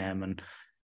 7 a.m. and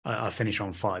I'll finish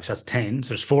around 5. So that's 10. So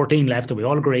there's 14 left that we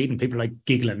all agreed, and people are like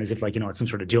giggling as if, like, it's some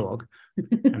sort of joke.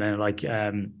 And then, like,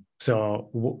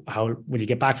 so how, when you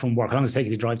get back from work, how long does it take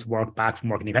you to drive to work, back from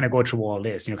work? And you kind of go through all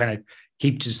this, and you kind of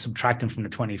keep just subtracting from the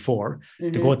 24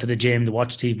 to go to the gym, to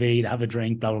watch TV, to have a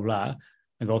drink, blah, blah, blah.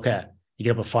 And go, okay, you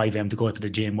get up at 5 a.m. to go to the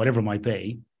gym, whatever it might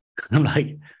be. I'm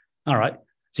like, all right.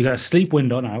 So you got a sleep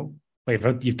window now.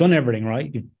 You've done everything,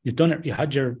 right? You've done it. You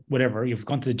had your whatever. You've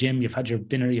gone to the gym. You've had your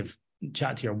dinner. You've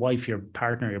chatted to your wife, your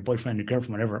partner, your boyfriend, your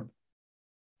girlfriend, whatever.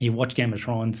 You watch Game of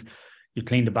Thrones. You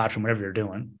clean the bathroom, whatever you're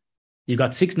doing. You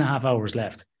got 6.5 hours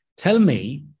left. Tell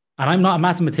me, and I'm not a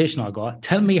mathematician, I'll go,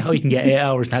 tell me how you can get 8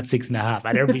 hours, not 6.5.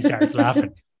 And everybody starts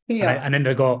laughing. And then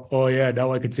they go, oh yeah,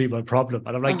 now I can see my problem.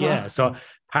 And I'm like, yeah. So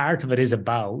part of it is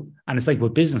about, and it's like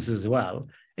with businesses as well,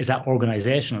 is that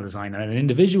organizational design. And at an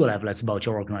individual level, it's about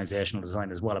your organizational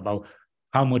design as well, about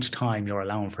how much time you're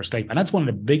allowing for sleep. And that's one of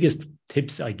the biggest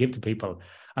tips I give to people.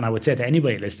 And I would say to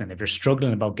anybody listening, if you're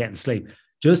struggling about getting sleep,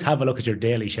 just have a look at your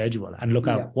daily schedule and look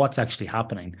at what's actually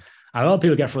happening. And a lot of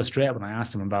people get frustrated when I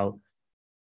ask them about,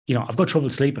 I've got trouble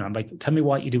sleeping. I'm like, tell me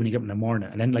what you do when you get up in the morning.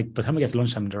 And then, like, by the time we get to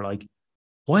lunchtime, they're like,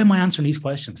 why am I answering these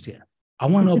questions to you? I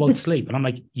want to know about sleep. And I'm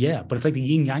like, yeah, but it's like the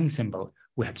yin yang symbol.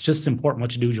 It's just important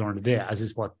what you do during the day as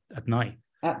is what at night.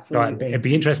 Absolutely. So it'd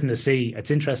be interesting to see. It's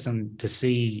interesting to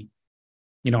see,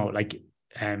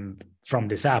 from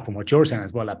this app and what you're saying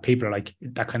as well, that people are like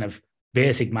that kind of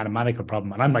basic mathematical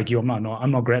problem. And I'm like you, I'm not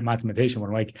a great mathematician.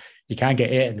 When like, you can't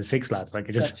get 8 into 6, lads. Like,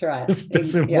 it just, that's right. just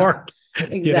doesn't work.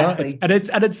 Exactly.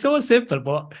 It's so simple,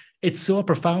 but it's so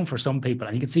profound for some people.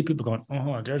 And you can see people going,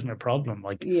 oh, there's my problem.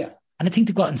 Like, and I think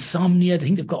they've got insomnia. They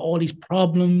think they've got all these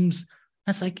problems.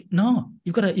 That's like, no,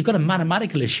 you've got a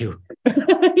mathematical issue.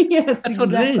 Yes, that's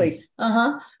exactly. What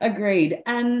it is. Agreed.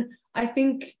 And I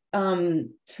think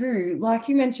too, like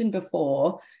you mentioned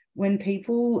before, when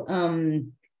people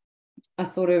are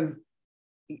sort of,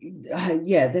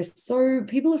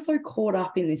 people are so caught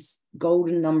up in this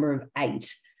golden number of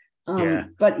 8.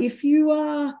 But if you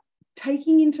are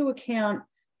taking into account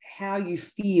how you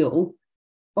feel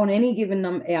on any given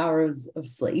hours of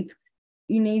sleep,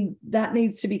 that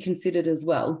needs to be considered as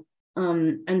well.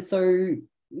 And so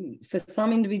for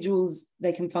some individuals,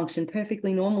 they can function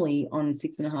perfectly normally on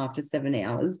 6.5 to 7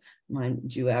 hours.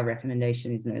 Mind you, our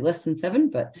recommendation is no less than 7,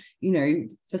 but,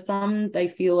 for some, they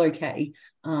feel okay.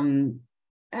 And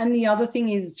the other thing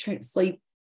is sleep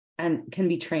and can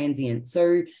be transient.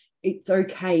 So it's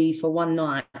okay for one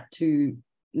night to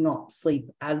not sleep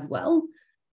as well.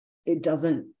 It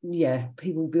doesn't,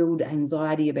 people build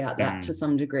anxiety about that to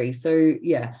some degree. So,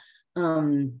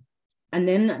 and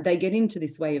then they get into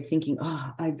this way of thinking,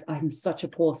 I'm such a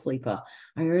poor sleeper.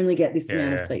 I only get this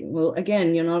amount of sleep. Well,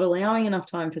 again, you're not allowing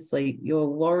enough time for sleep. You're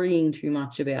worrying too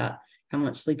much about how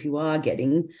much sleep you are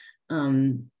getting.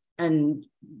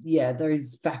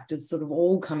 Those factors sort of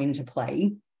all come into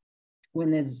play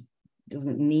when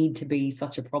doesn't need to be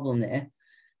such a problem there.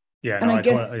 Yeah, and I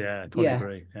guess, totally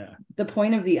agree. Yeah. The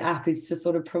point of the app is to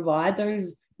sort of provide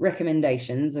those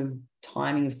recommendations of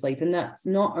timing of sleep. And that's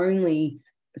not only,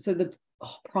 so the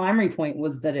primary point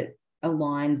was that it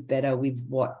aligns better with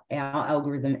what our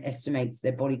algorithm estimates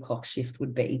their body clock shift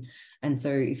would be. And so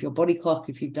if your body clock,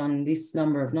 if you've done this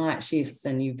number of night shifts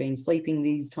and you've been sleeping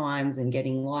these times and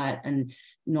getting light and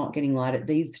not getting light at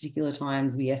these particular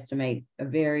times, we estimate a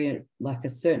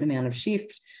certain amount of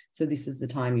shift. So this is the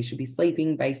time you should be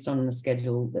sleeping based on the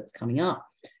schedule that's coming up.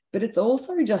 But it's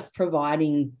also just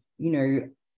providing,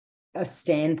 a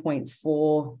standpoint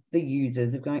for the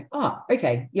users of going,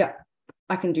 okay,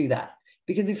 I can do that.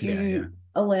 Because if you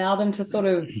allow them to sort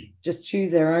of just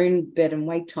choose their own bed and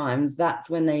wake times, that's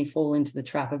when they fall into the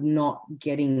trap of not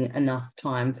getting enough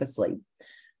time for sleep.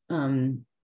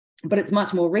 But it's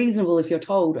much more reasonable if you're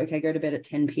told, okay, go to bed at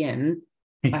 10 p.m.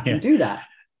 I can do that.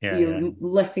 You're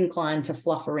less inclined to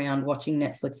fluff around watching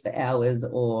Netflix for hours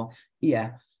or,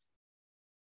 I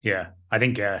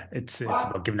think, it's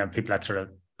about giving people that sort of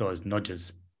those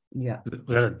nudges. Yeah.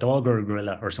 Was that a dog or a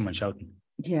gorilla or someone shouting?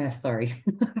 Yeah, sorry.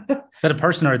 Is that a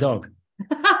person or a dog?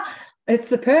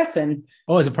 It's a person.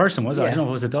 Oh, it's a person, was it? Yes. I didn't know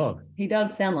it was a dog. He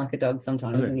does sound like a dog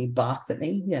sometimes when he barks at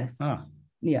me. Yes. Oh.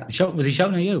 Yeah. Was he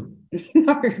shouting at you?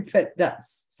 No, but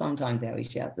that's sometimes how he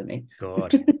shouts at me. God.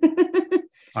 Did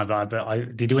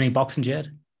you do any boxing,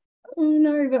 Jade? Oh,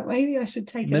 no, but maybe I should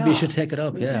take it up. Maybe you should take it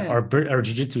up, yeah. Or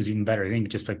jiu-jitsu is even better. I think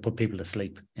just like put people to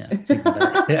sleep. Yeah, it's even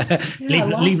better.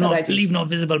 Leave no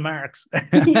visible marks.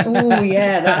 Oh,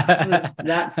 yeah,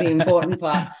 that's the important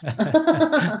part.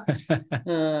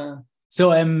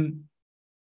 So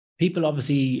people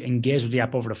obviously engaged with the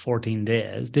app over the 14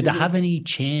 days. Did they have any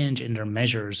change in their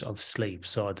measures of sleep?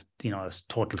 So,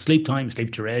 total sleep time,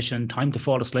 sleep duration, time to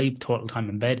fall asleep, total time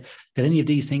in bed. Did any of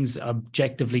these things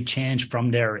objectively change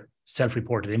from their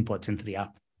self-reported inputs into the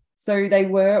app? So they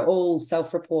were all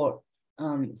self-reported.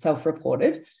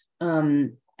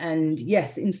 And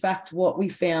yes, in fact, what we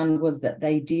found was that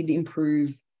they did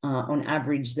improve on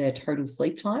average their total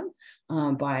sleep time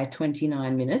by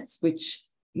 29 minutes, which,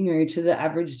 to the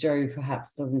average Joe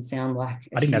perhaps doesn't sound like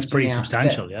I think that's pretty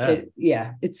substantial.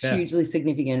 It's hugely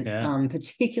significant,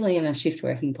 particularly in a shift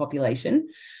working population.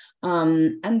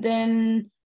 And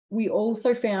then we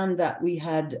also found that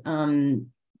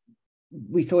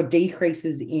we saw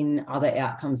decreases in other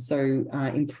outcomes, so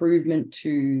improvement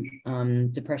to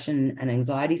depression and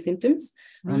anxiety symptoms,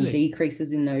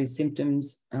 decreases in those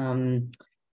symptoms,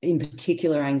 in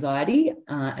particular anxiety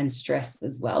and stress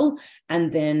as well,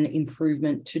 and then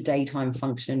improvement to daytime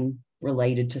function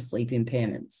related to sleep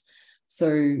impairments.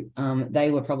 So they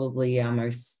were probably our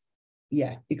most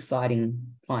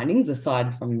exciting findings,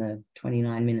 aside from the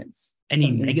 29 minutes.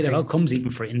 Any negative outcomes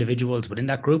even for individuals within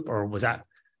that group, or was that,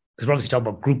 because we're obviously talking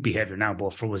about group behavior now,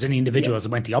 but was any individuals that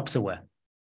went the opposite way?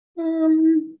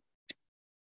 I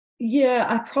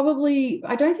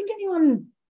don't think anyone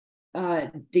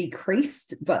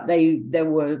decreased, but they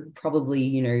were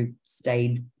probably,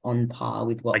 stayed on par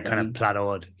with what kind of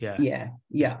plateaued.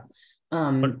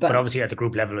 But obviously at the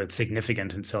group level it's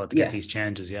significant, and so to get these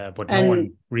changes, but no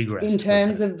one regressed. In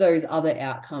terms of those other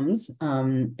outcomes,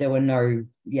 there were no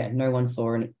one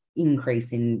saw an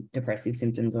increase in depressive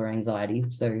symptoms or anxiety.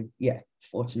 So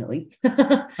fortunately.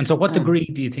 And so what degree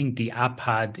do you think the app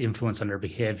had influence on their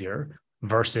behavior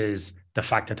versus the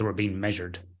fact that they were being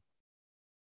measured?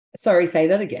 Sorry, say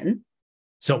that again.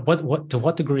 So to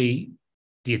what degree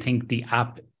do you think the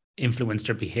app influenced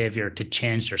their behavior to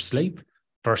change their sleep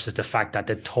versus the fact that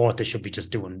they thought they should be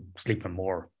just sleeping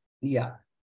more? It's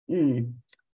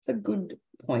a good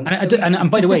point.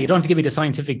 And by the way, you don't have to give me the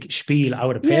scientific spiel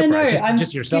out of paper. No, it's I'm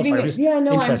just yourself. giving I'm it. just I'm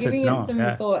interested giving to it know.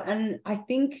 some thought, and I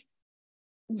think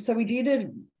so. We did a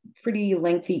pretty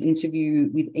lengthy interview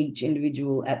with each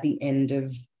individual at the end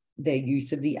of their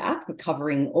use of the app,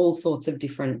 covering all sorts of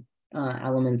different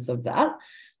elements of that.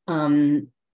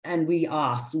 And we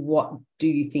asked, what do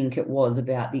you think it was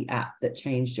about the app that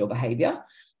changed your behavior?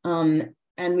 And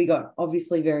we got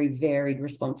obviously very varied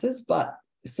responses. But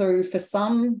so for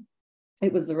some,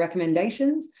 it was the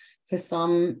recommendations. For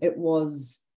some, it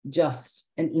was just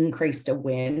an increased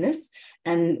awareness.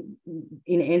 And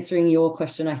in answering your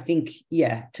question, I think,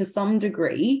 to some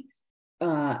degree,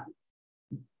 there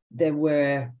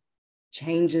were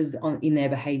changes in their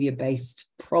behavior based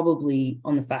probably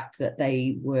on the fact that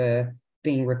they were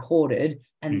being recorded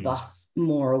and thus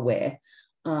more aware.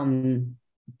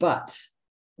 But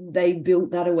they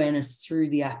built that awareness through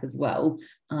the app as well,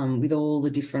 with all the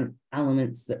different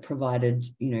elements that provided,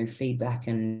 feedback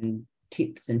and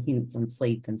tips and hints on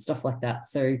sleep and stuff like that.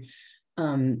 So,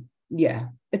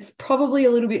 it's probably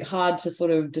a little bit hard to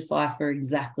sort of decipher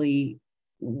exactly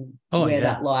where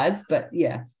that lies, but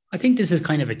I think this is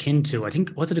kind of akin to,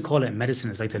 what do they call it in medicine?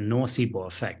 It's like the nocebo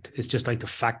effect. It's just like the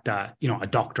fact that, a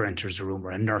doctor enters the room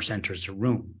or a nurse enters the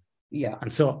room. Yeah.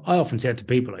 And so I often say to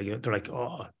people, they're like,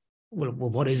 oh, well,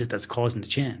 what is it that's causing the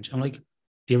change? I'm like,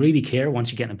 do you really care once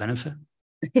you're getting a benefit?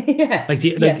 Yeah. At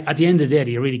the end of the day,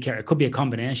 do you really care? It could be a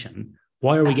combination.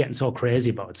 Why are we getting so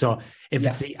crazy about it? So if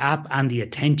it's the app and the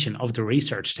attention of the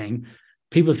research thing,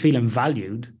 people feeling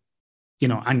valued,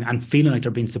 and feeling like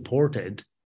they're being supported,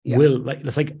 I've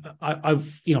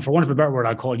for want of a better word,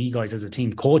 I'll call you guys as a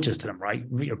team coaches to them, right?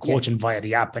 You're coaching via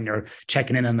the app and you're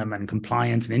checking in on them and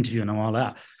compliance and interviewing and all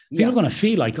that. People are going to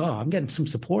feel like, oh, I'm getting some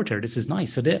support here. This is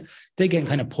nice. So they get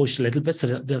kind of pushed a little bit, so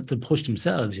they'll push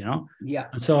themselves, Yeah.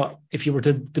 And so if you were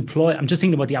to deploy, I'm just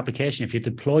thinking about the application. If you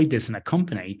deployed this in a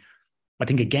company, I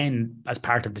think again, as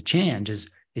part of the change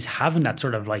is having that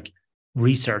sort of like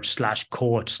research /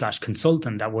 coach /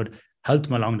 consultant that would help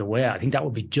them along the way. I think that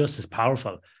would be just as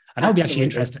powerful. And that would be actually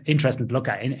interesting to look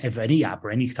at if any app or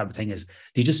any type of thing is,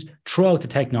 do you just throw out the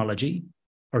technology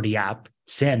or the app,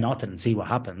 say nothing and see what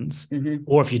happens? Mm-hmm.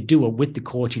 Or if you do it with the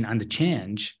coaching and the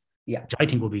change, which I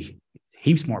think will be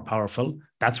heaps more powerful,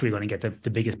 that's where you're going to get the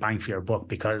biggest bang for your buck,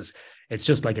 because it's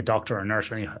just like a doctor or a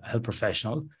nurse or any health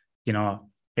professional,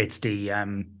 it's the,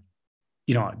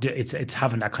 it's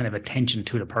having that kind of attention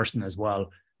to the person as well,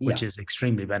 which is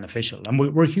extremely beneficial. And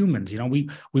we're humans,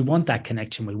 we want that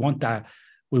connection. We want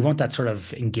that sort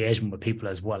of engagement with people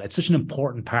as well. It's such an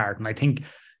important part. And I think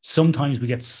sometimes we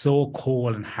get so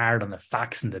cold and hard on the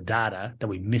facts and the data that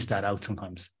we miss that out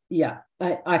sometimes. Yeah,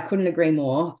 I couldn't agree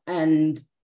more. And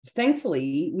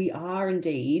thankfully, we are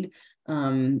indeed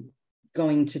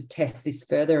going to test this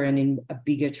further and in a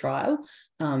bigger trial.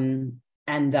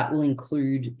 And that will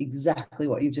include exactly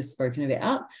what you've just spoken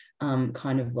about,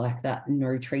 kind of like that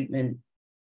no treatment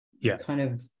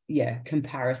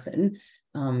comparison.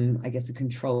 I guess a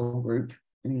control group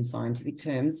in scientific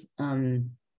terms.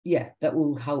 That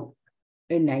will help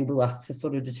enable us to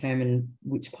sort of determine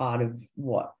which part of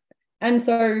what. And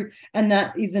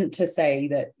that isn't to say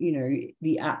that,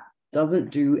 the app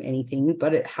doesn't do anything,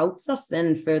 but it helps us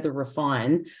then further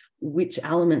refine which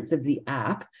elements of the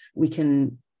app we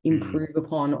can improve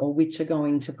upon, or which are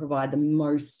going to provide the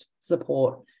most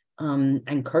support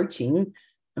and coaching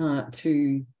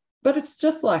to. But it's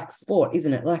just like sport,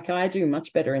 isn't it? Like, I do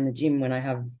much better in the gym when I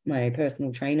have my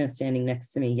personal trainer standing next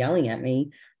to me yelling at me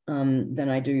than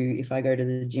I do if I go to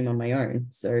the gym on my own.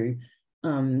 So,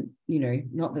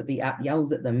 not that the app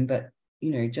yells at them, but,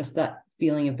 just that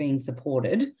feeling of being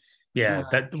supported. Yeah,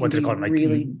 that what they call it, like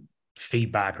really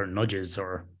feedback or nudges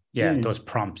or those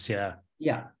prompts. Yeah.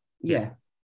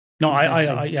 No,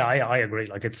 exactly. I agree.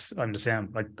 Like, I'm the same.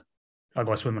 Like, I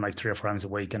go swimming like 3 or 4 times a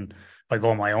week, and if I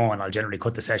go on my own, I'll generally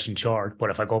cut the session short. But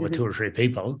if I go with 2 or 3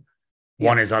 people,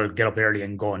 one is I'll get up early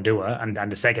and go and do it, and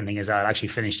the second thing is I'll actually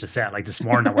finish the set. Like this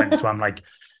morning, I went and swam like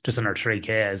just under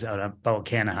 3Ks, about a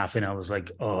K&a-half in. I was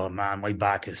like, oh man, my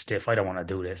back is stiff. I don't want to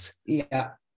do this. Yeah.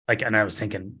 Like, and I was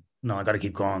thinking, no, I got to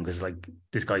keep going because like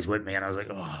this guy's with me, and I was like,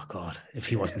 oh god, if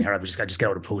he wasn't here, I would just get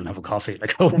out of the pool and have a coffee.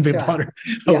 Like, I wouldn't be bothered.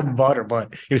 I wouldn't bother,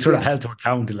 but he was sort of held to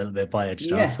account a little bit by it.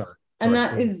 Yes, so, and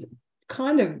that is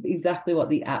kind of exactly what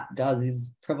the app does,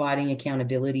 is providing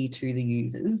accountability to the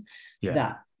users.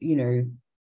 That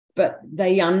but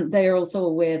they are also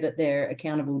aware that they're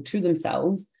accountable to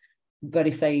themselves. But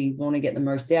if they want to get the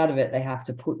most out of it, they have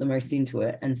to put the most into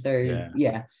it. And so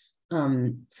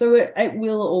so it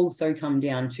will also come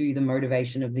down to the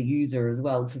motivation of the user as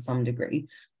well, to some degree.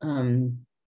 And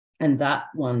that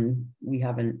one we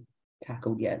haven't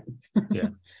tackled yet. Yeah.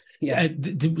 Yeah.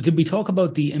 Did we talk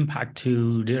about the impact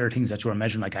to the other things that you were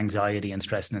measuring, like anxiety and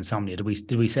stress and insomnia?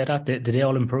 Did we say that? Did they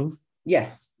all improve?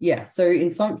 Yes. Yeah. So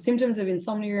some symptoms of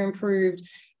insomnia improved.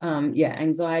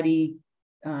 Anxiety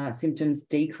symptoms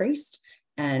decreased,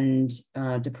 and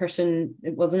depression,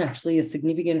 it wasn't actually a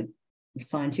significant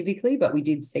scientifically, but we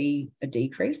did see a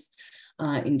decrease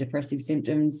in depressive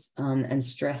symptoms and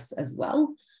stress as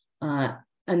well.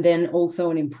 And then also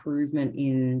an improvement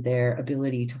in their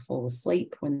ability to fall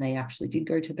asleep when they actually did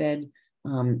go to bed.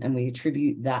 And we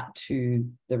attribute that to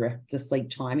the sleep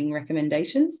timing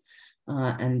recommendations,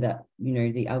 and that,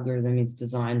 the algorithm is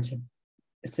designed to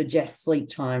suggest sleep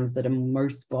times that are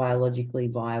most biologically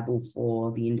viable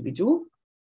for the individual.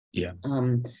 Yeah.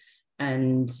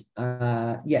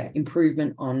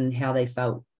 Improvement on how they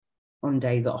felt on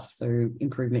days off. So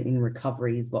improvement in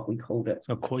recovery is what we called it.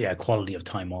 So quality of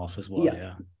time off as well.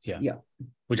 Yeah.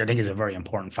 Which I think is a very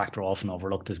important factor, often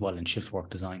overlooked as well in shift work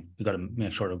design. You've got to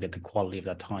make sure to get the quality of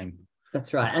that time.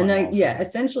 That's right. And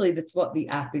essentially that's what the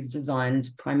app is designed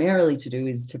primarily to do,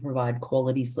 is to provide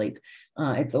quality sleep.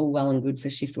 It's all well and good for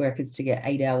shift workers to get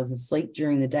 8 hours of sleep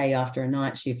during the day after a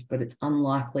night shift, but it's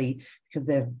unlikely, because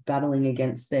they're battling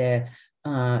against their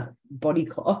body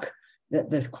clock, that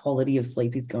the quality of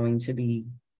sleep is going to be,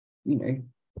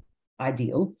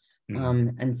 ideal.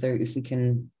 And so if we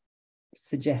can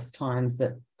suggest times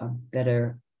that are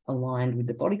better aligned with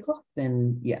the body clock,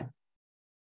 then yeah.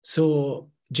 So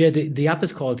Jay, the app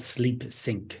is called Sleep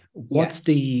Sync. What's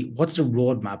the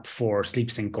roadmap for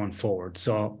Sleep Sync going forward?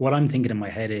 So what I'm thinking in my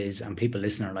head is, and people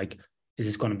listening are like, is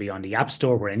this going to be on the App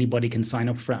Store where anybody can sign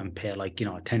up for it and pay like,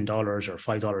 $10 or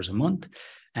 $5 a month?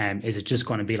 Is it just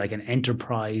going to be like an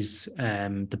enterprise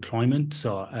deployment?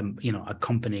 So, a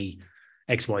company,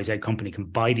 XYZ company, can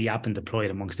buy the app and deploy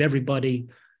it amongst everybody.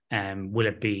 Will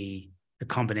it be a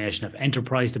combination of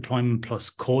enterprise deployment plus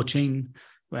coaching?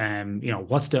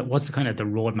 What's the kind of the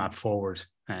roadmap forward,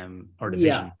 or the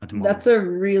vision at the moment? That's a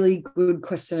really good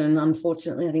question, and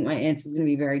unfortunately I think my answer is going to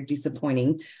be very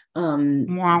disappointing.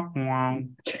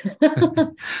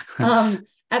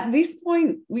 At this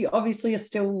point, we obviously are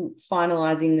still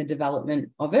finalizing the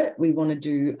development of it. We want to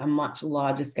do a much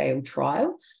larger scale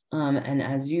trial, and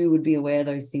as you would be aware,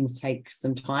 those things take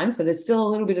some time, so there's still a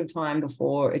little bit of time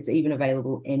before it's even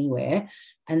available anywhere.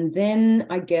 And then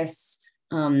I guess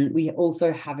we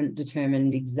also haven't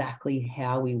determined exactly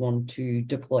how we want to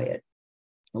deploy it.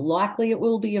 Likely it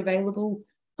will be available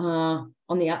on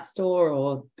the App Store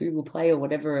or Google Play or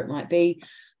whatever it might be.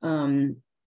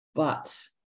 But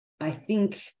I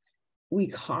think we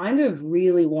kind of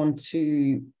really want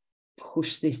to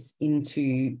push this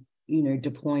into,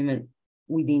 deployment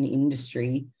within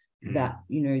industry, that,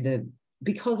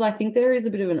 because I think there is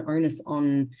a bit of an onus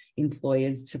on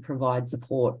employers to provide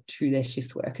support to their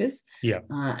shift workers. Yeah.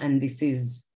 And this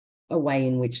is a way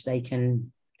in which they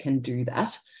can do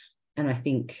that. And I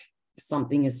think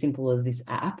something as simple as this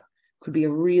app could be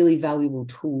a really valuable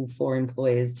tool for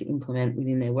employers to implement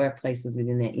within their workplaces,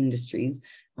 within their industries,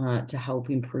 to help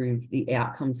improve the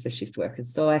outcomes for shift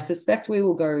workers. So I suspect we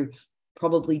will go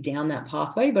probably down that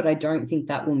pathway, but I don't think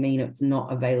that will mean it's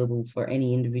not available for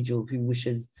any individual who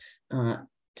wishes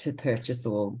to purchase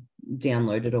or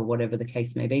download it, or whatever the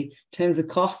case may be. In terms of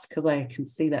cost, because I can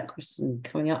see that question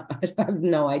coming up, I have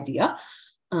no idea.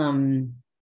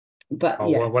 But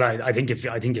yeah. Well, I think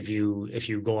if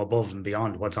you go above and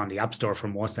beyond what's on the App Store for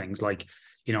most things, like,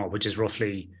 which is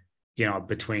roughly,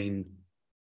 between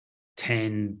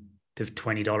 $10 to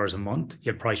 $20 a month,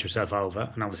 you price yourself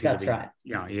over, and obviously that's right.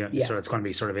 So it's going to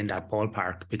be sort of in that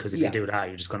ballpark, because if you do that,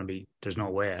 you're just going to be, there's no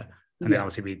way. And then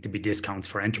obviously there'd be discounts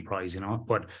for enterprise,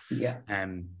 but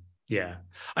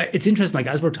it's interesting. Like,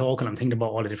 as we're talking, I'm thinking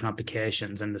about all the different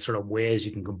applications and the sort of ways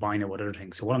you can combine it with other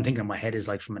things. So what I'm thinking in my head is,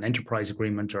 like, from an enterprise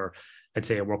agreement, or let's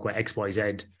say I work with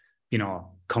XYZ,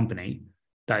 company,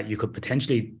 that you could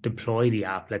potentially deploy the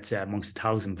app, let's say amongst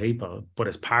 1,000 people, but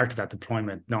as part of that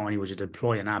deployment, not only would you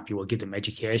deploy an app, you will give them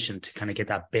education to kind of get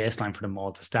that baseline for them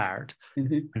all to start.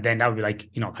 Mm-hmm. And then that would be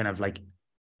like, kind of like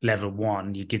level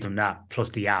 1, you give them that plus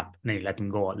the app, and then you let them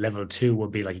go. Level 2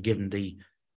 would be like you give them the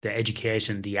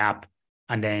education, the app,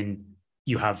 and then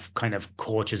you have kind of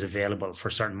coaches available for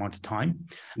a certain amount of time.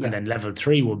 Yeah. And then level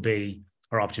 3 will be,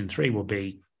 or option 3 will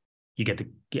be, you get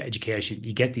the education,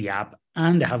 you get the app,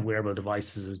 and they have wearable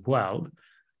devices as well.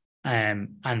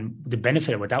 And the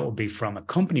benefit of that would be, from a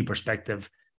company perspective,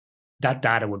 that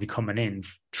data would be coming in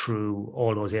through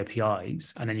all those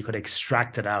APIs, and then you could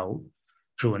extract it out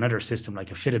through another system like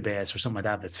a Fitbit or something like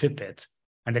that, that's Fitbit.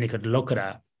 And then you could look at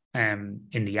it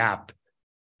in the app,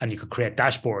 and you could create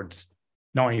dashboards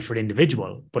not only for the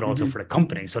individual, but also for the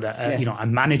company. So that, you know, a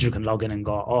manager can log in and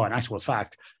go, oh, in actual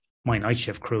fact, my night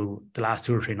shift crew, the last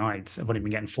 2 or 3 nights, have only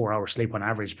been getting 4 hours sleep on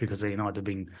average because, you know, they've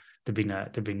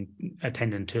been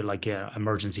attending to like a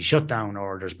emergency shutdown,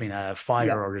 or there's been a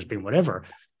fire, or there's been whatever.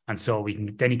 And so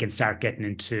then you can start getting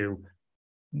into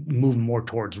moving more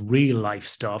towards real life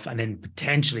stuff. And then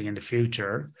potentially in the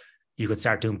future, you could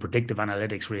start doing predictive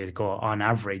analytics where you go, on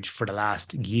average for the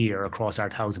last year across our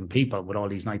 1,000 people with all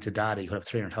these nights of data, you could have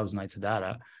 300,000 nights of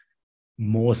data.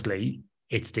 Mostly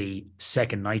it's the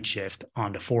second night shift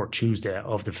on the 4th Tuesday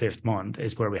of the 5th month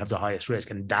is where we have the highest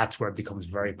risk. And that's where it becomes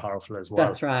very powerful as well.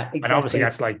 That's right. Exactly. And obviously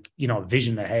that's like, you know,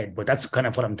 vision ahead, but that's kind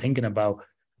of what I'm thinking about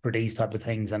for these type of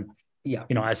things. And, you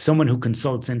know, as someone who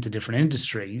consults into different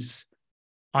industries,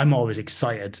 I'm always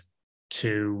excited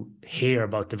to hear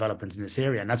about developments in this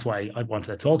area. And that's why I wanted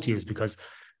to talk to you, is because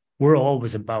we're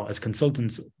always about, as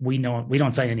consultants, we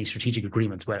don't sign any strategic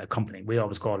agreements with a company. We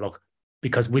always go, look,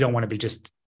 because we don't want to be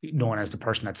just known as the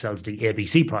person that sells the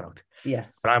ABC product.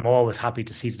 Yes. But I'm always happy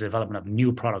to see the development of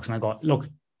new products. And I go, look,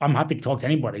 I'm happy to talk to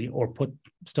anybody or put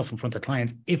stuff in front of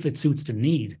clients if it suits the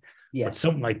need. Yes. But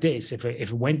something like this, if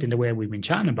it went in the way we've been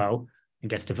chatting about and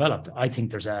gets developed, I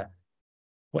think there's a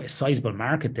sizable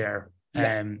market there.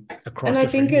 Across, and I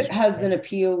think it has an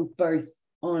appeal both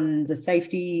on the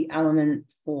safety element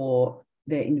for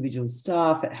their individual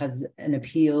staff. It has an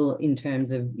appeal in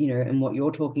terms of, you know, and what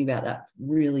you're talking about, that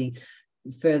really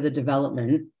further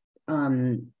development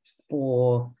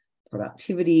for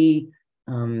productivity,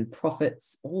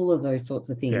 profits, all of those sorts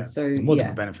of things. So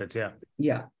multiple benefits.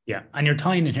 Yeah. And you're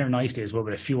tying in here nicely as well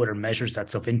with a few other measures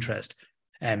that's of interest.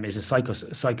 Is a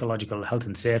psychological health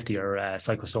and safety, or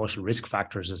psychosocial risk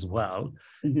factors as well,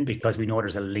 because we know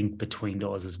there's a link between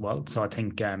those as well. So I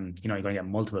think, you know, you're going to get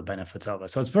multiple benefits of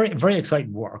it. So it's very, very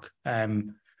exciting work.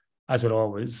 As with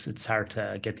always, it's hard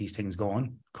to get these things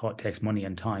going. It takes money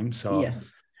and time. So yes.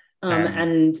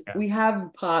 And we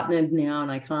have partnered now,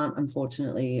 and I can't,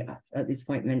 unfortunately, at this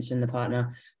point mention the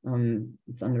partner.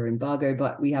 It's under embargo,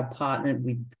 but we have partnered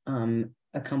with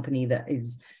a company that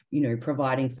is, you know,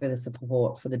 providing further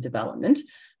support for the development.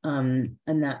 And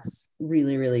that's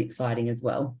really, really exciting as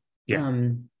well.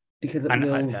 Because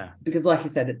because like you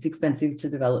said, it's expensive to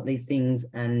develop these things.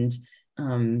 And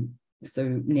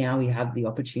so now we have the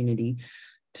opportunity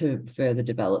to further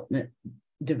develop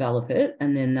it.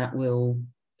 And then that will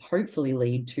hopefully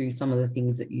lead to some of the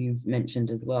things that you've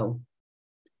mentioned as well.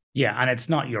 Yeah, and it's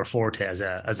not your forte as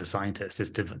a scientist is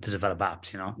to develop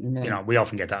apps, you know. No. You know, we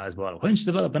often get that as well. Why don't you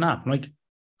develop an app? I'm like,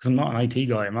 because I'm not an IT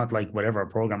guy. I'm not like whatever, a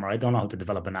programmer. I don't know how to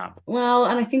develop an app. Well,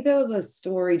 and I think there was a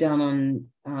story done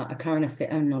on a current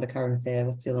affair, not a current affair,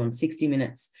 what's the other one, 60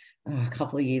 Minutes a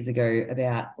couple of years ago,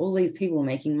 about all these people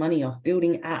making money off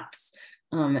building apps,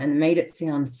 and made it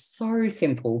sound so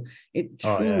simple. It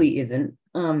truly isn't.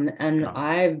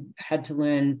 I've had to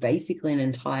learn basically an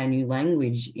entire new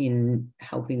language in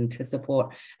helping to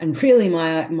support. And really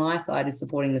my side is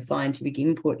supporting the scientific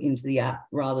input into the app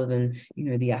rather than, you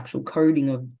know, the actual coding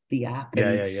of the app.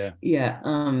 But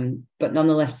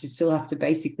nonetheless, you still have to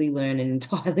basically learn an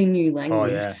entirely new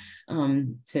language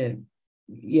to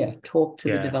talk to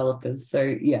the developers.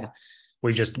 So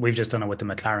We've just done it with the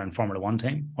McLaren Formula One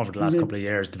team over the last couple of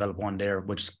years, developed one there,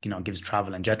 which, you know, gives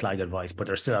travel and jet lag advice, but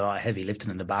there's still a lot of heavy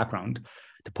lifting in the background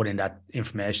to put in that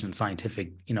information and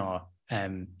scientific, you know,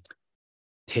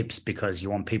 tips, because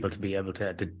you want people to be able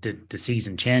to, the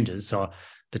season changes. So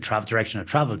the direction of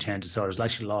travel changes. So there's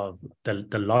actually a lot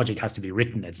of the logic has to be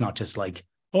written. It's not just like,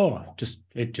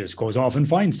 it just goes off and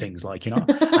finds things, like, you know,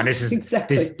 and this is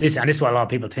this is what a lot of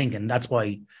people think. And that's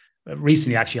why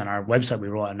recently, actually, on our website, we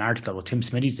wrote an article what Tim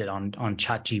Smitty's did on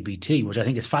ChatGPT, which I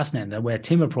think is fascinating. The way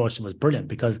Tim approached it was brilliant,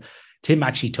 because Tim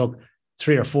actually took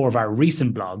 3 or 4 of our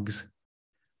recent blogs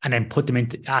and then put them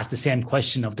into, asked the same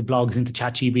question of the blogs into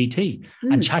ChatGPT,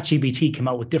 and ChatGPT came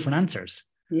out with different answers.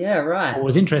 Yeah, right. What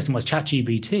was interesting was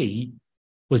ChatGPT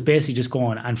was basically just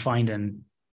going and finding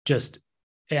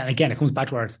and again, it comes back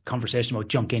to our conversation about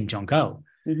junk in, junk out.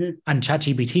 And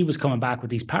ChatGPT was coming back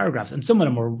with these paragraphs, and some of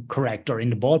them were correct or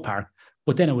in the ballpark,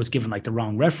 but then it was given like the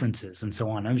wrong references and so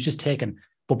on. I was just taken,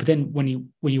 but then when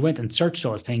you went and searched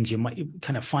those things, you might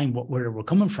kind of find where they were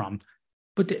coming from.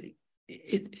 But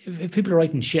if people are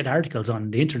writing shit articles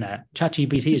on the internet,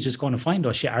 ChatGPT is just going to find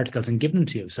those shit articles and give them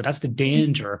to you. So that's the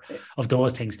danger of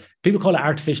those things. People call it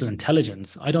artificial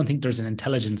intelligence. I don't think there's an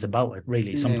intelligence about it,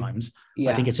 really. Sometimes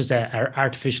I think it's just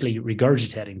artificially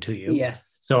regurgitating to you.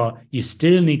 Yes. So you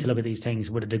still need to look at these things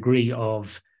with a degree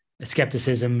of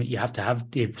skepticism. You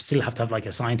still have to have like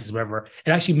a scientist, whatever.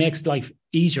 It actually makes life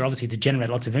easier, obviously, to generate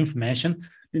lots of information,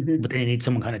 but then you need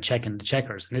someone kind of checking the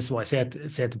checkers. And this is what I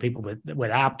say to people with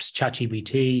apps,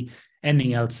 ChatGPT,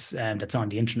 anything else that's on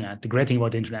the internet. The great thing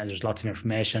about the internet is there's lots of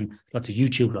information, lots of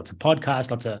YouTube, lots of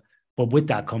podcasts, but with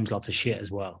that comes lots of shit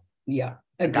as well. Yeah,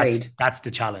 agreed. That's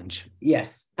the challenge.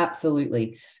 Yes,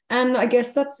 absolutely. And I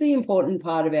guess that's the important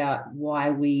part about why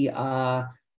we are,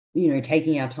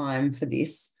 taking our time for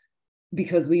this,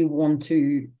 because we don't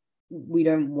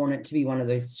want it to be one of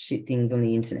those shit things on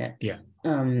the internet. Yeah.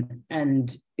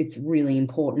 And it's really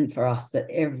important for us that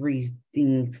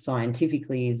everything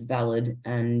scientifically is valid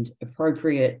and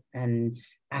appropriate and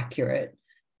accurate.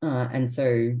 And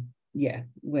so,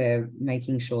 we're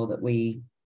making sure that we,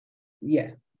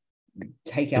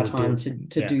 take our time to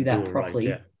do that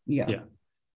properly. Right. Yeah.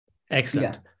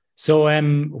 Excellent. Yeah. So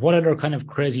what other kind of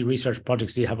crazy research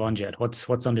projects do you have on yet?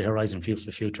 What's on the horizon for you for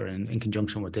the future in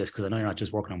conjunction with this? Because I know you're not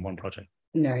just working on one project.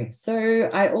 No. So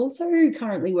I also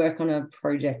currently work on a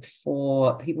project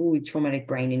for people with traumatic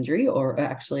brain injury, or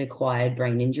actually acquired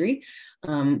brain injury,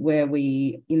 where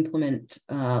we implement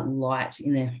light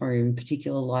in their home,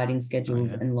 particular lighting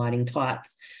schedules and lighting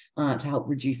types to help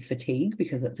reduce fatigue,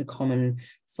 because it's a common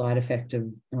side effect of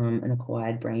an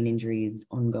acquired brain injury is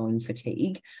ongoing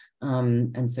fatigue.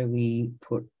 And so we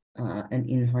put an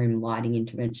in-home lighting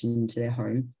intervention into their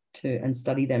home and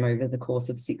study them over the course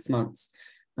of 6 months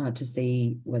to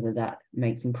see whether that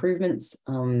makes improvements.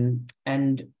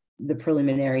 And the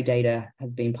preliminary data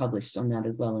has been published on that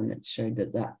as well, and it showed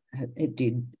that it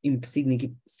did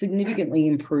significantly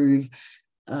improve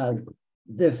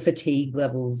the fatigue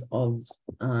levels of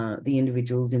the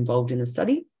individuals involved in the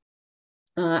study.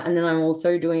 And then I'm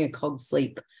also doing a cog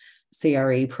sleep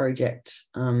CRE project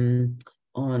on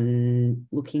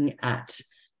looking at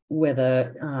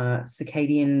whether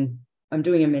I'm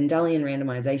doing a Mendelian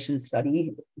randomization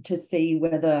study to see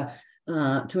whether,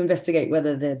 to investigate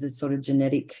whether there's a sort of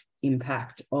genetic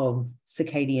impact of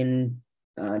circadian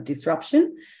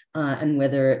disruption, and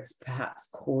whether it's perhaps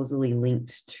causally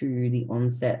linked to the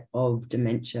onset of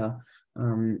dementia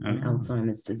and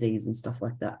Alzheimer's disease and stuff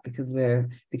like that, because we're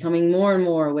becoming more and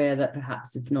more aware that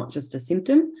perhaps it's not just a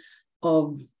symptom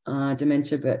of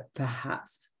dementia, but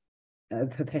perhaps a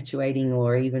perpetuating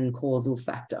or even causal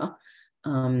factor,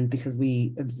 because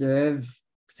we observe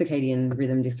circadian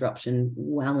rhythm disruption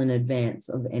well in advance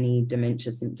of any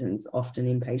dementia symptoms, often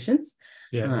in patients.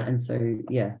 And so,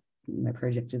 my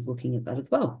project is looking at that as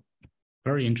well.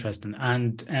 Very interesting.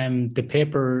 And the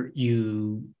paper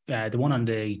the one on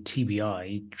the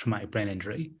TBI, traumatic brain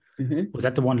injury, was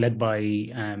that the one led by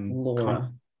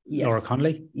Laura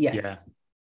Conley? Yes. Yeah.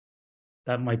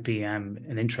 That might be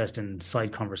an interesting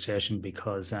side conversation,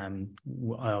 because I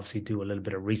obviously do a little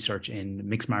bit of research in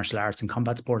mixed martial arts and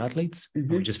combat sport athletes. And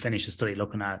we just finished a study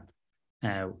looking at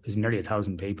it was nearly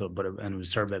 1,000 people, and it was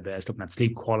survey based, looking at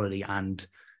sleep quality and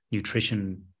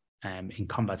nutrition in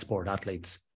combat sport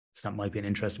athletes. So that might be an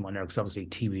interesting one there, because obviously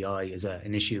TBI is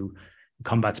an issue in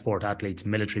combat sport athletes,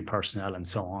 military personnel, and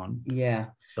so on. Yeah.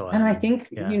 So, and I think,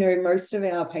 most of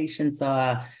our patients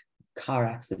are car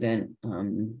accident,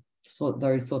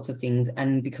 those sorts of things.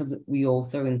 And because we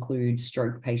also include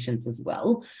stroke patients as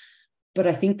well. But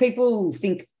I think people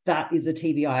think that is a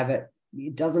TBI, but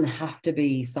it doesn't have to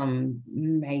be some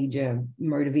major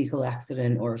motor vehicle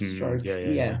accident or a stroke.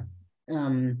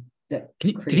 That do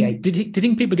you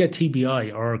think people get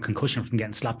TBI or concussion from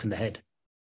getting slapped in the head?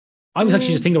 I was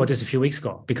actually just thinking about this a few weeks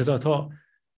ago, because I thought,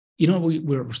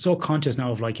 we're so conscious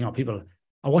now of people.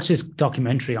 I watched this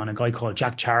documentary on a guy called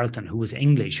Jack Charlton, who was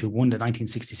English, who won the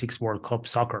 1966 World Cup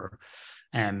soccer.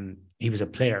 He was a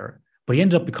player, but he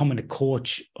ended up becoming a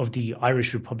coach of the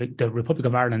Republic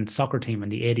of Ireland soccer team in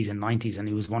the 80s and 90s. And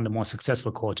he was one of the most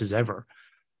successful coaches ever.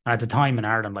 At the time in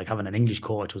Ireland, having an English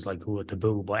coach was a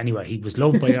taboo. But anyway, he was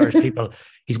loved by Irish people.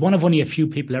 He's one of only a few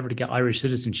people ever to get Irish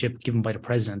citizenship given by the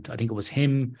president. I think it was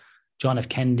him, John F.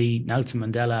 Kennedy, Nelson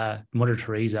Mandela, Mother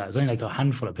Teresa. It was only a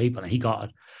handful of people, and he got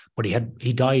it. But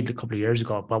he died a couple of years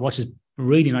ago. But I watched this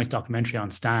really nice documentary on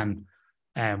Stan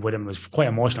with him. It was quite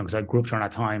emotional, because I grew up during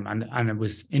that time, and it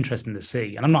was interesting to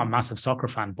see. And I'm not a massive soccer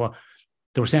fan, but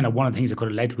they were saying that one of the things that could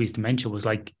have led to his dementia was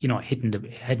hitting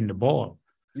the ball.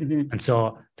 And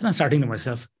so then I started thinking to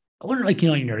myself, I wonder,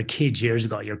 when you're a kid years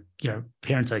ago, your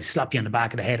parents slap you on the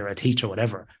back of the head, or a teacher, or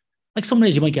whatever. Some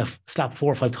days you might get slapped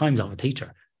 4 or 5 times off a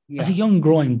teacher. As a young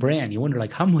growing brain, you wonder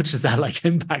how much does that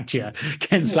impact you,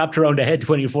 getting slapped around the head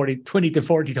 20 to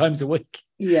 40 times a week.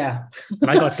 Yeah.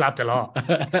 And I got slapped a lot.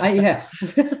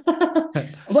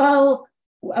 Well,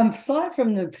 aside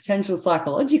from the potential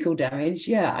psychological damage,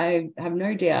 yeah, I have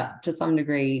no doubt to some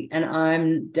degree, and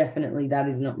I'm definitely, that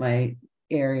is not my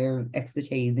area of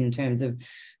expertise in terms of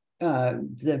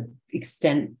the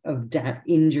extent of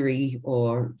injury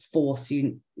or force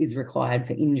is required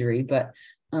for injury. But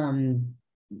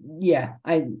yeah,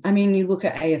 I mean, you look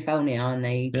at AFL now and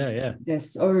they're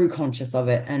so conscious of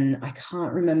it, and I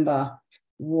can't remember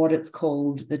what it's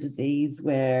called, the disease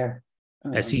where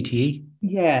CTE.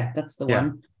 Yeah, that's the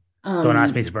one. Don't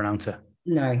ask me to pronounce it.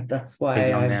 No, that's why.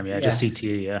 Big long name, just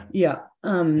CTE. Yeah.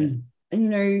 And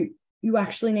you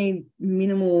actually need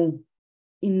minimal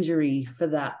injury for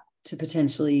that to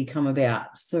potentially come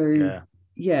about. So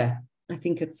yeah, I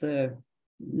think it's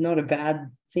not a bad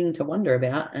thing to wonder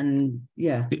about. And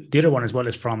yeah, the other one as well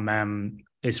is from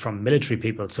military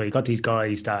people. So you got these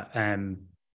guys that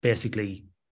basically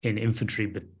in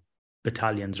infantry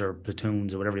battalions or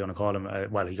platoons or whatever you want to call them.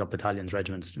 Well, you got battalions,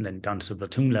 regiments, and then down to the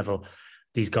platoon level.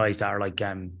 These guys that are like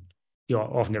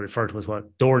often get referred to as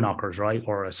door knockers, right,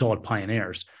 or assault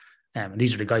pioneers. And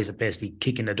these are the guys that basically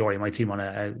kick in the door. You might see them on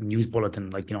a news bulletin,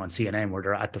 like, on CNN, where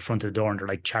they're at the front of the door and they're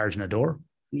like charging a door.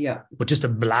 Yeah. But just a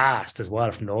blast as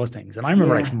well from those things. And I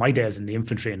remember like from my days in the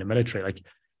infantry and the military, like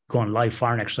going live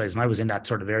firing exercise. And I was in that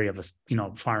sort of area of,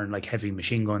 firing like heavy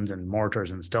machine guns and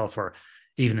mortars and stuff, or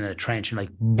even in a trench and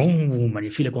like boom, and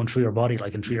you feel it going through your body,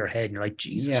 like and through your head. And you're like,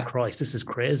 Jesus Christ, this is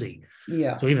crazy.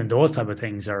 Yeah. So even those type of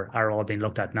things are all being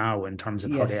looked at now in terms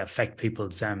of how they affect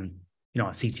people's,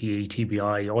 CTE,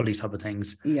 TBI, all these type of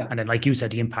things. Yeah. And then, like you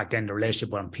said, the impact then the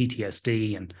relationship on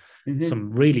PTSD and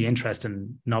some really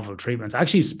interesting novel treatments.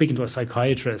 Actually, speaking to a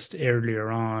psychiatrist earlier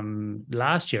on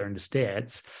last year in the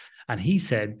States, and he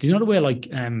said, do you know the way like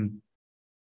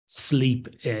sleep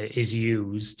is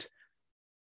used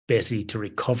basically to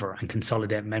recover and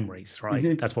consolidate memories,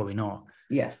 right? That's what we know.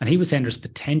 Yes. And he was saying there's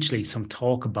potentially some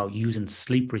talk about using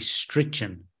sleep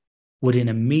restriction within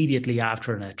immediately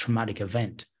after a traumatic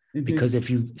event. Because if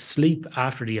you sleep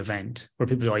after the event, where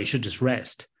people go, you should just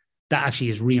rest, that actually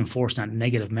is reinforcing that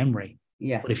negative memory.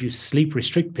 Yes. But if you sleep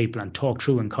restrict people and talk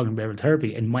through in cognitive behavioral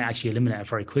therapy, it might actually eliminate it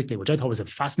very quickly, which I thought was a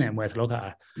fascinating way to look at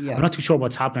it. Yeah. I'm not too sure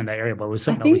what's happening in that area, but it was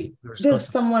something I think there's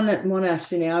someone at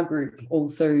Monash in our group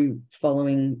also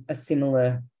following a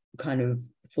similar kind of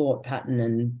thought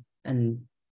pattern and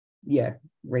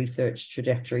research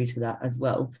trajectory to that as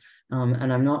well.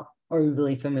 And I'm not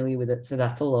overly familiar with it, so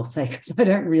that's all I'll say, because I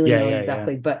don't really know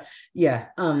exactly. But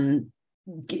given,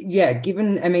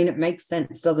 I mean, it makes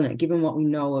sense, doesn't it, given what we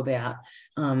know about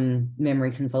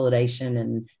memory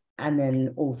consolidation and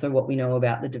then also what we know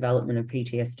about the development of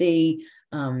PTSD.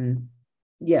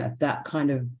 That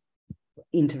kind of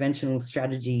interventional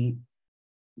strategy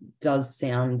does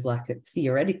sound like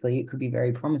theoretically it could be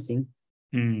very promising.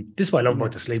 This is what I love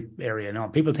about the sleep area.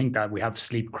 People think that we have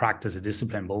sleep cracked as a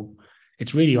discipline, but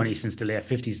it's really only since the late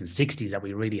 50s and 60s that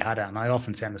we really had it. And I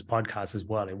often say on this podcast as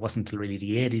well, it wasn't until really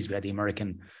the 80s we had the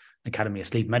American Academy of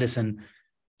Sleep Medicine.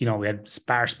 We had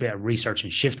sparse bit of research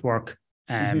and shift work.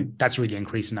 That's really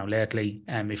increasing now lately.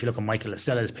 If you look at Michael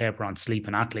Estella's paper on sleep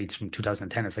in athletes from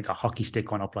 2010, it's like a hockey stick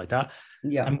going up like that.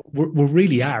 Yeah. And we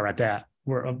really are at that.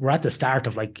 We're at the start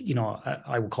of I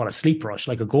would call a sleep rush,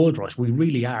 like a gold rush. We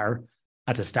really are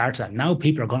at the start of that. Now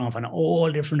people are going off in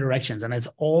all different directions, and it's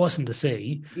awesome to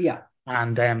see. Yeah.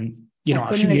 And I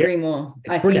couldn't agree more.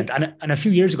 It's brilliant. And a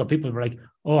few years ago, people were like,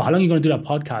 "Oh, how long are you going to do that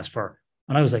podcast for?"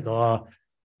 And I was like, "Oh,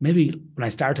 maybe." When I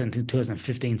started in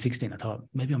 2015, 16, I thought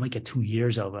maybe I might get 2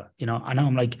 years of it. And now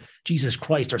I'm like, Jesus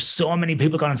Christ, there's so many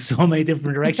people going in so many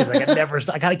different directions.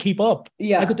 I got to keep up.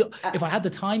 Yeah. I could do, if I had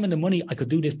the time and the money, I could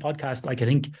do this podcast I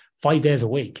think 5 days a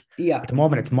week. Yeah. At the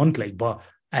moment, it's monthly, but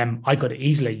I could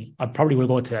easily. I probably will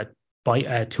go to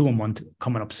 2 a month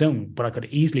coming up soon, but I could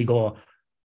easily go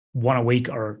 1 a week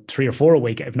or 3 or 4 a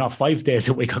week, if not 5 days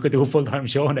a week. I could do a full-time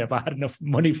show on it if I had enough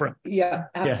money for it. Yeah,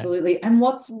 absolutely. Yeah. And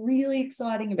what's really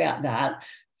exciting about that,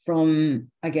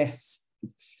 from, I guess,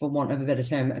 for want of a better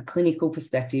term, a clinical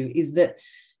perspective, is that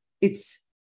it's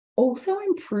also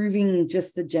improving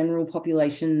just the general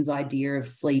population's idea of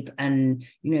sleep. And,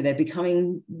 they're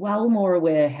becoming well more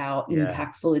aware how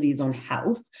impactful it is on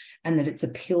health, and that it's a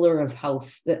pillar of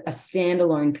health, a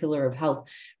standalone pillar of health.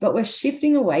 But we're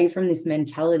shifting away from this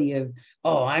mentality of,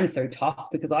 oh, I'm so tough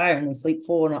because I only sleep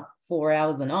 4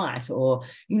 hours a night, or,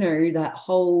 that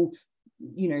whole,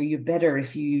 you're better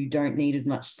if you don't need as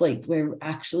much sleep. We're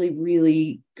actually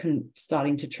really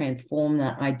starting to transform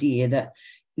that idea that,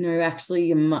 actually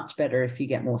you're much better if you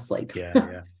get more sleep.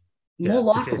 Yeah. More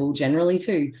likable generally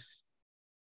too.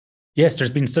 Yes,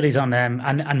 there's been studies on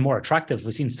and more attractive.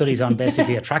 We've seen studies on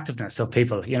basically attractiveness of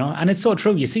people, you know, and it's so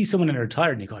true. You see someone in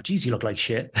retired and you go, geez, you look like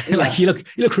shit. Like you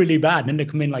look really bad. And then they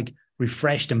come in like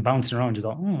refreshed and bouncing around. You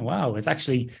go, oh wow, it's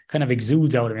actually kind of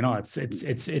exudes out of, you know,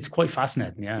 it's quite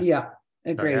fascinating. Yeah. Yeah.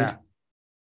 Agreed.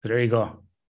 So there you go.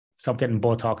 Stop getting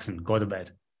Botox and go to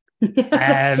bed.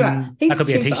 That's right. That could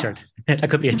be a t-shirt. That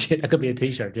could be a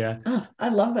t-shirt. Yeah. Oh, I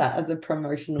love that as a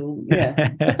promotional. Yeah.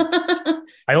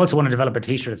 I also want to develop a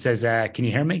t-shirt that says, can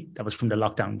you hear me? That was from the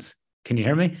lockdowns. Can you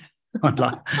hear me?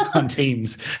 on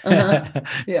Teams. Yeah.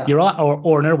 You're on,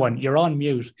 or another one, you're on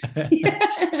mute.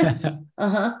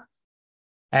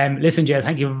 Listen, Jay,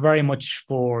 thank you very much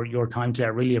for your time today. I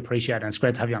really appreciate it. And it's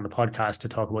great to have you on the podcast to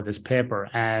talk about this paper.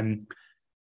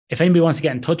 If anybody wants to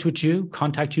get in touch with you,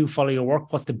 contact you, follow your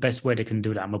work, what's the best way they can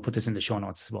do that? And we'll put this in the show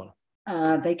notes as well.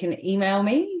 They can email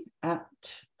me at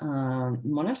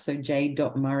Monash, so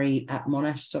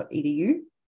jade.murray@monash.edu.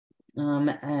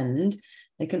 And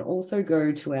they can also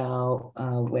go to our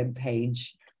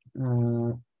webpage,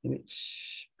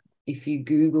 which if you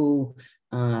Google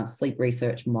sleep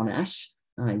research Monash,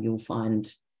 you'll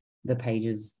find the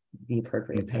pages, the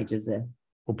appropriate pages there.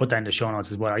 We'll put that in the show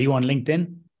notes as well. Are you on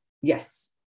LinkedIn? Yes.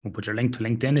 We'll put your link to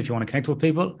LinkedIn if you want to connect with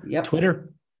people. Yep.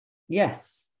 Twitter?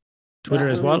 Yes. Twitter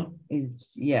as well?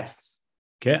 Yes.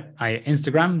 Okay.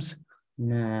 Instagrams?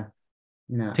 Nah.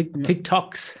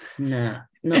 TikToks? Nah.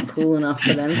 Not cool enough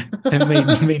for them.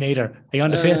 me neither. Are you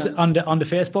on the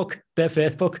Facebook? The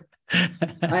Facebook?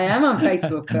 I am on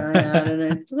Facebook. I don't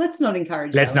know. Let's not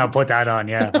encourage. Let's not put that on.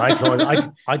 Yeah, I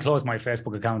closed my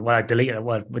Facebook account. Well, I deleted it.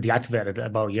 Well, deactivated it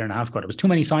about a year and a half ago. There was too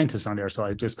many scientists on there, so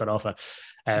I just got off it.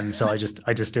 So I just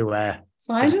do.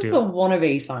 Scientists or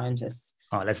wannabe scientists.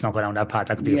 Oh, let's not go down that path.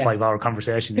 That could be a 5-hour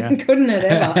conversation. Yeah, couldn't it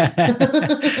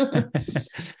ever?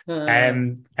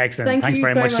 Excellent. Thanks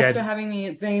very much Jed, for having me.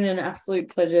 It's been an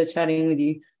absolute pleasure chatting with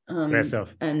you. Great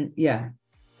stuff. And yeah,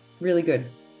 really good.